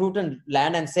kadam fruit and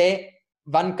land and say,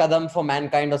 "One kadam for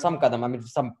mankind," or some kadam. I mean,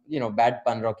 some, bad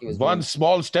pun Rocky was One doing.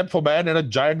 Small step for man and a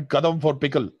giant kadam for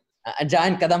pickle. A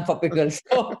giant kadam for pickles.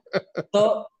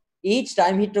 So each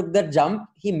time he took that jump,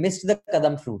 he missed the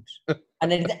kadam fruit.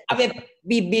 And then he said, "Abe,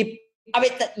 beep, beep,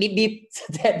 abe, beep, beep." So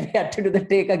then we had to do the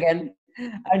take again.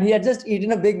 And he had just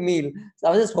eaten a big meal. So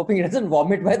I was just hoping he doesn't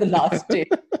vomit by the last day.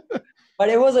 But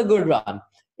it was a good run.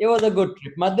 It was a good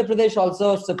trip. Madhya Pradesh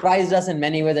also surprised us in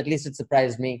many ways. At least it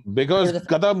surprised me. Because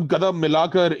kadam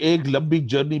milakar ek lambi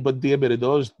journey banti hai mere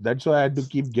dost. That's why I had to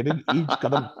keep getting each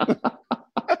kadam.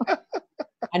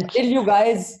 Until you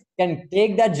guys can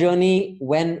take that journey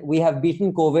when we have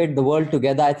beaten COVID, the world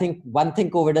together. I think one thing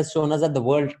COVID has shown us that the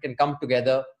world can come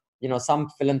together. Some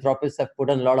philanthropists have put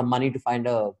in a lot of money to find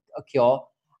a cure.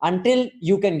 Until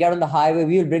you can get on the highway,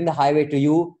 we will bring the highway to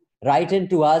you. Write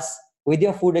into us with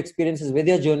your food experiences, with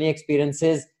your journey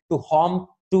experiences to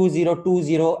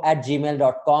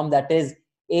homp2020@gmail.com. That is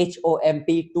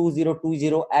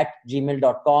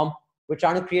HOMP2020@gmail.com. We're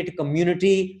trying to create a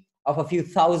community of a few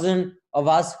thousand of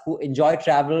us who enjoy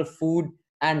travel, food,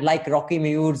 and like Rocky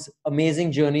Mayur's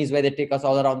amazing journeys where they take us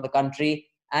all around the country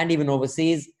and even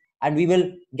overseas. And we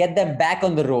will get them back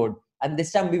on the road. And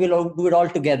this time we will all do it all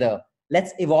together.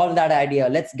 Let's evolve that idea.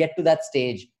 Let's get to that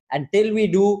stage. Until we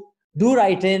do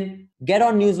write in, get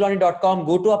on newslaundry.com,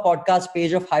 go to our podcast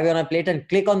page of Highway on a Plate and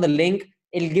click on the link.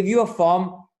 It'll give you a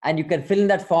form and you can fill in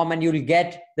that form and you'll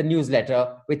get the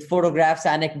newsletter with photographs,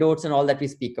 anecdotes, and all that we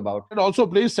speak about. And also,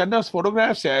 please send us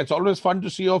photographs. Yeah, it's always fun to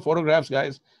see your photographs,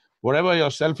 guys. Whatever, your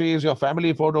selfies, your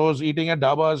family photos, eating at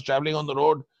dhabas, traveling on the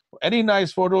road. Any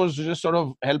nice photos to just sort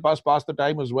of help us pass the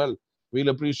time as well. We'll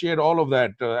appreciate all of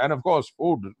that. And of course,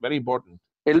 food, very important.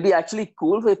 It'll be actually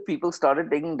cool if people started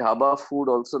taking dhaba food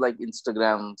also like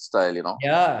Instagram style,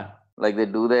 Yeah. Like they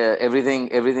do their everything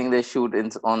they shoot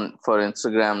for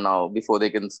Instagram now before they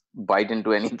can bite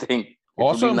into anything.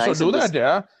 Awesome. Nice so do that,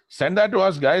 yeah. Send that to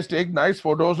us, guys. Take nice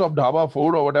photos of dhaba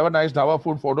food or whatever nice dhaba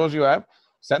food photos you have.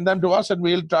 Send them to us and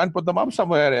we'll try and put them up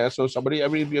somewhere. So somebody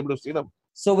will be able to see them.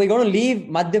 So we're going to leave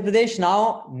Madhya Pradesh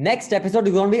now. Next episode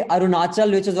is going to be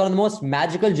Arunachal, which is one of the most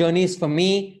magical journeys for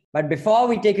me. But before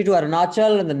we take you to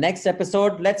Arunachal in the next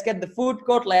episode, let's get the food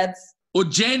court, lads.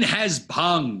 Ujjain has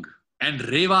bhang and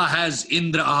Rewa has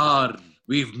Indrahar.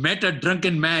 We've met a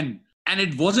drunken man and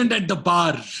it wasn't at the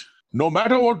bar. No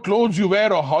matter what clothes you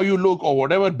wear or how you look or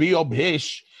whatever be your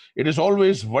bhesh, it is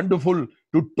always wonderful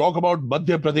to talk about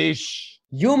Madhya Pradesh.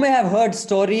 You may have heard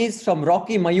stories from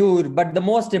Rocky Mayur, but the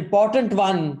most important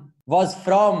one was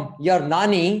from your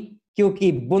Nani,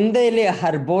 क्योंकि बुंदेले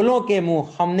हर बोलों के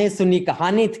मुंह हमने सुनी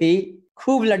कहानी थी,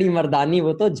 खूब लड़ी मर्दानी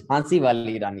वो तो झांसी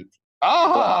वाली रानी थी.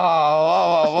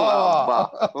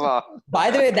 By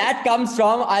the way, that comes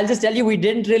from, I'll just tell you, we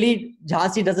didn't really,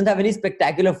 Jhansi doesn't have any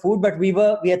spectacular food, but we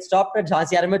had stopped at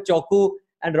Jhansi. I remember Choku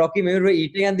and Rocky Mayur were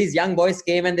eating and these young boys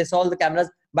came and they saw all the cameras.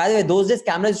 By the way, those days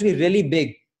cameras used to be really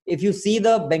big. If you see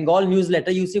the Bengal newsletter,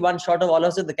 you see one shot of all of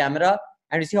us with the camera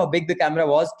and you see how big the camera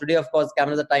was. Today, of course,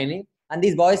 cameras are tiny. And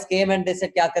these boys came and they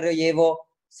said, "Kya kar rahe ho, ye wo?"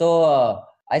 So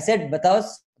I said, "Batao,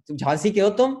 Jhansi ke ho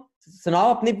tum?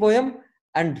 Sunao apni poem."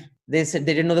 And they said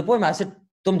they didn't know the poem. I said,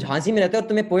 "Tum Jhansi mein rehte ho,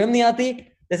 tumhe poem nahi aati?"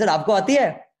 They said, "Aapko aati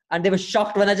hai?" And they were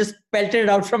shocked when I just pelted it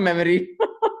out from memory.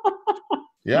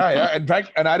 Yeah. In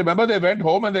fact, and I remember they went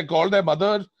home and they called their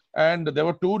mothers and there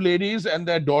were two ladies and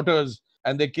their daughters.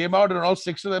 And they came out and all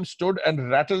six of them stood and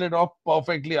rattled it off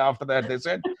perfectly after that. They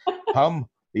said, "Hum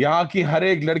यहाँ की हर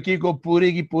एक लड़की को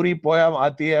पूरी की पूरी poem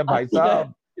आती है भाई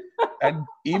साहब." And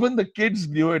even the kids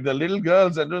knew it, the little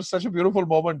girls, and it was such a beautiful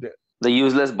moment there. The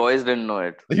useless boys didn't know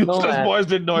it. The useless boys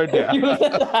didn't know it. Yeah.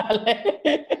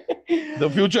 The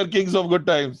future kings of good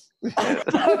times.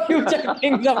 The future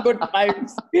kings of good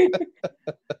times.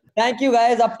 Thank you,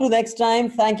 guys. Up to next time.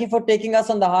 Thank you for taking us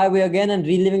on the highway again and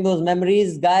reliving those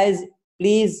memories. Guys,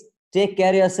 please take care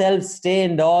of yourselves. Stay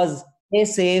indoors. Stay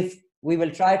safe. We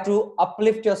will try to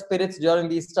uplift your spirits during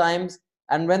these times.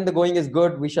 And when the going is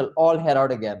good, we shall all head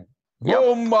out again.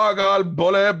 Oh my God,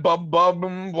 bole bum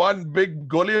bum, one big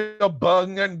goli of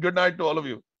bung, and good night to all of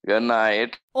you. Good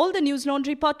night. All the News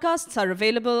Laundry podcasts are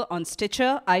available on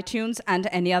Stitcher, iTunes, and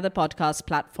any other podcast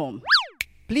platform.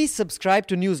 Please subscribe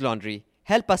to News Laundry.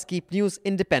 Help us keep news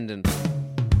independent.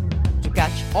 To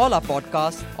catch all our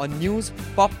podcasts on news,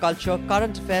 pop culture,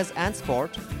 current affairs, and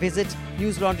sport, visit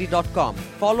newslaundry.com.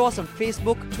 Follow us on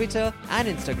Facebook, Twitter, and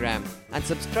Instagram, and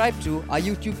subscribe to our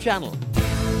YouTube channel.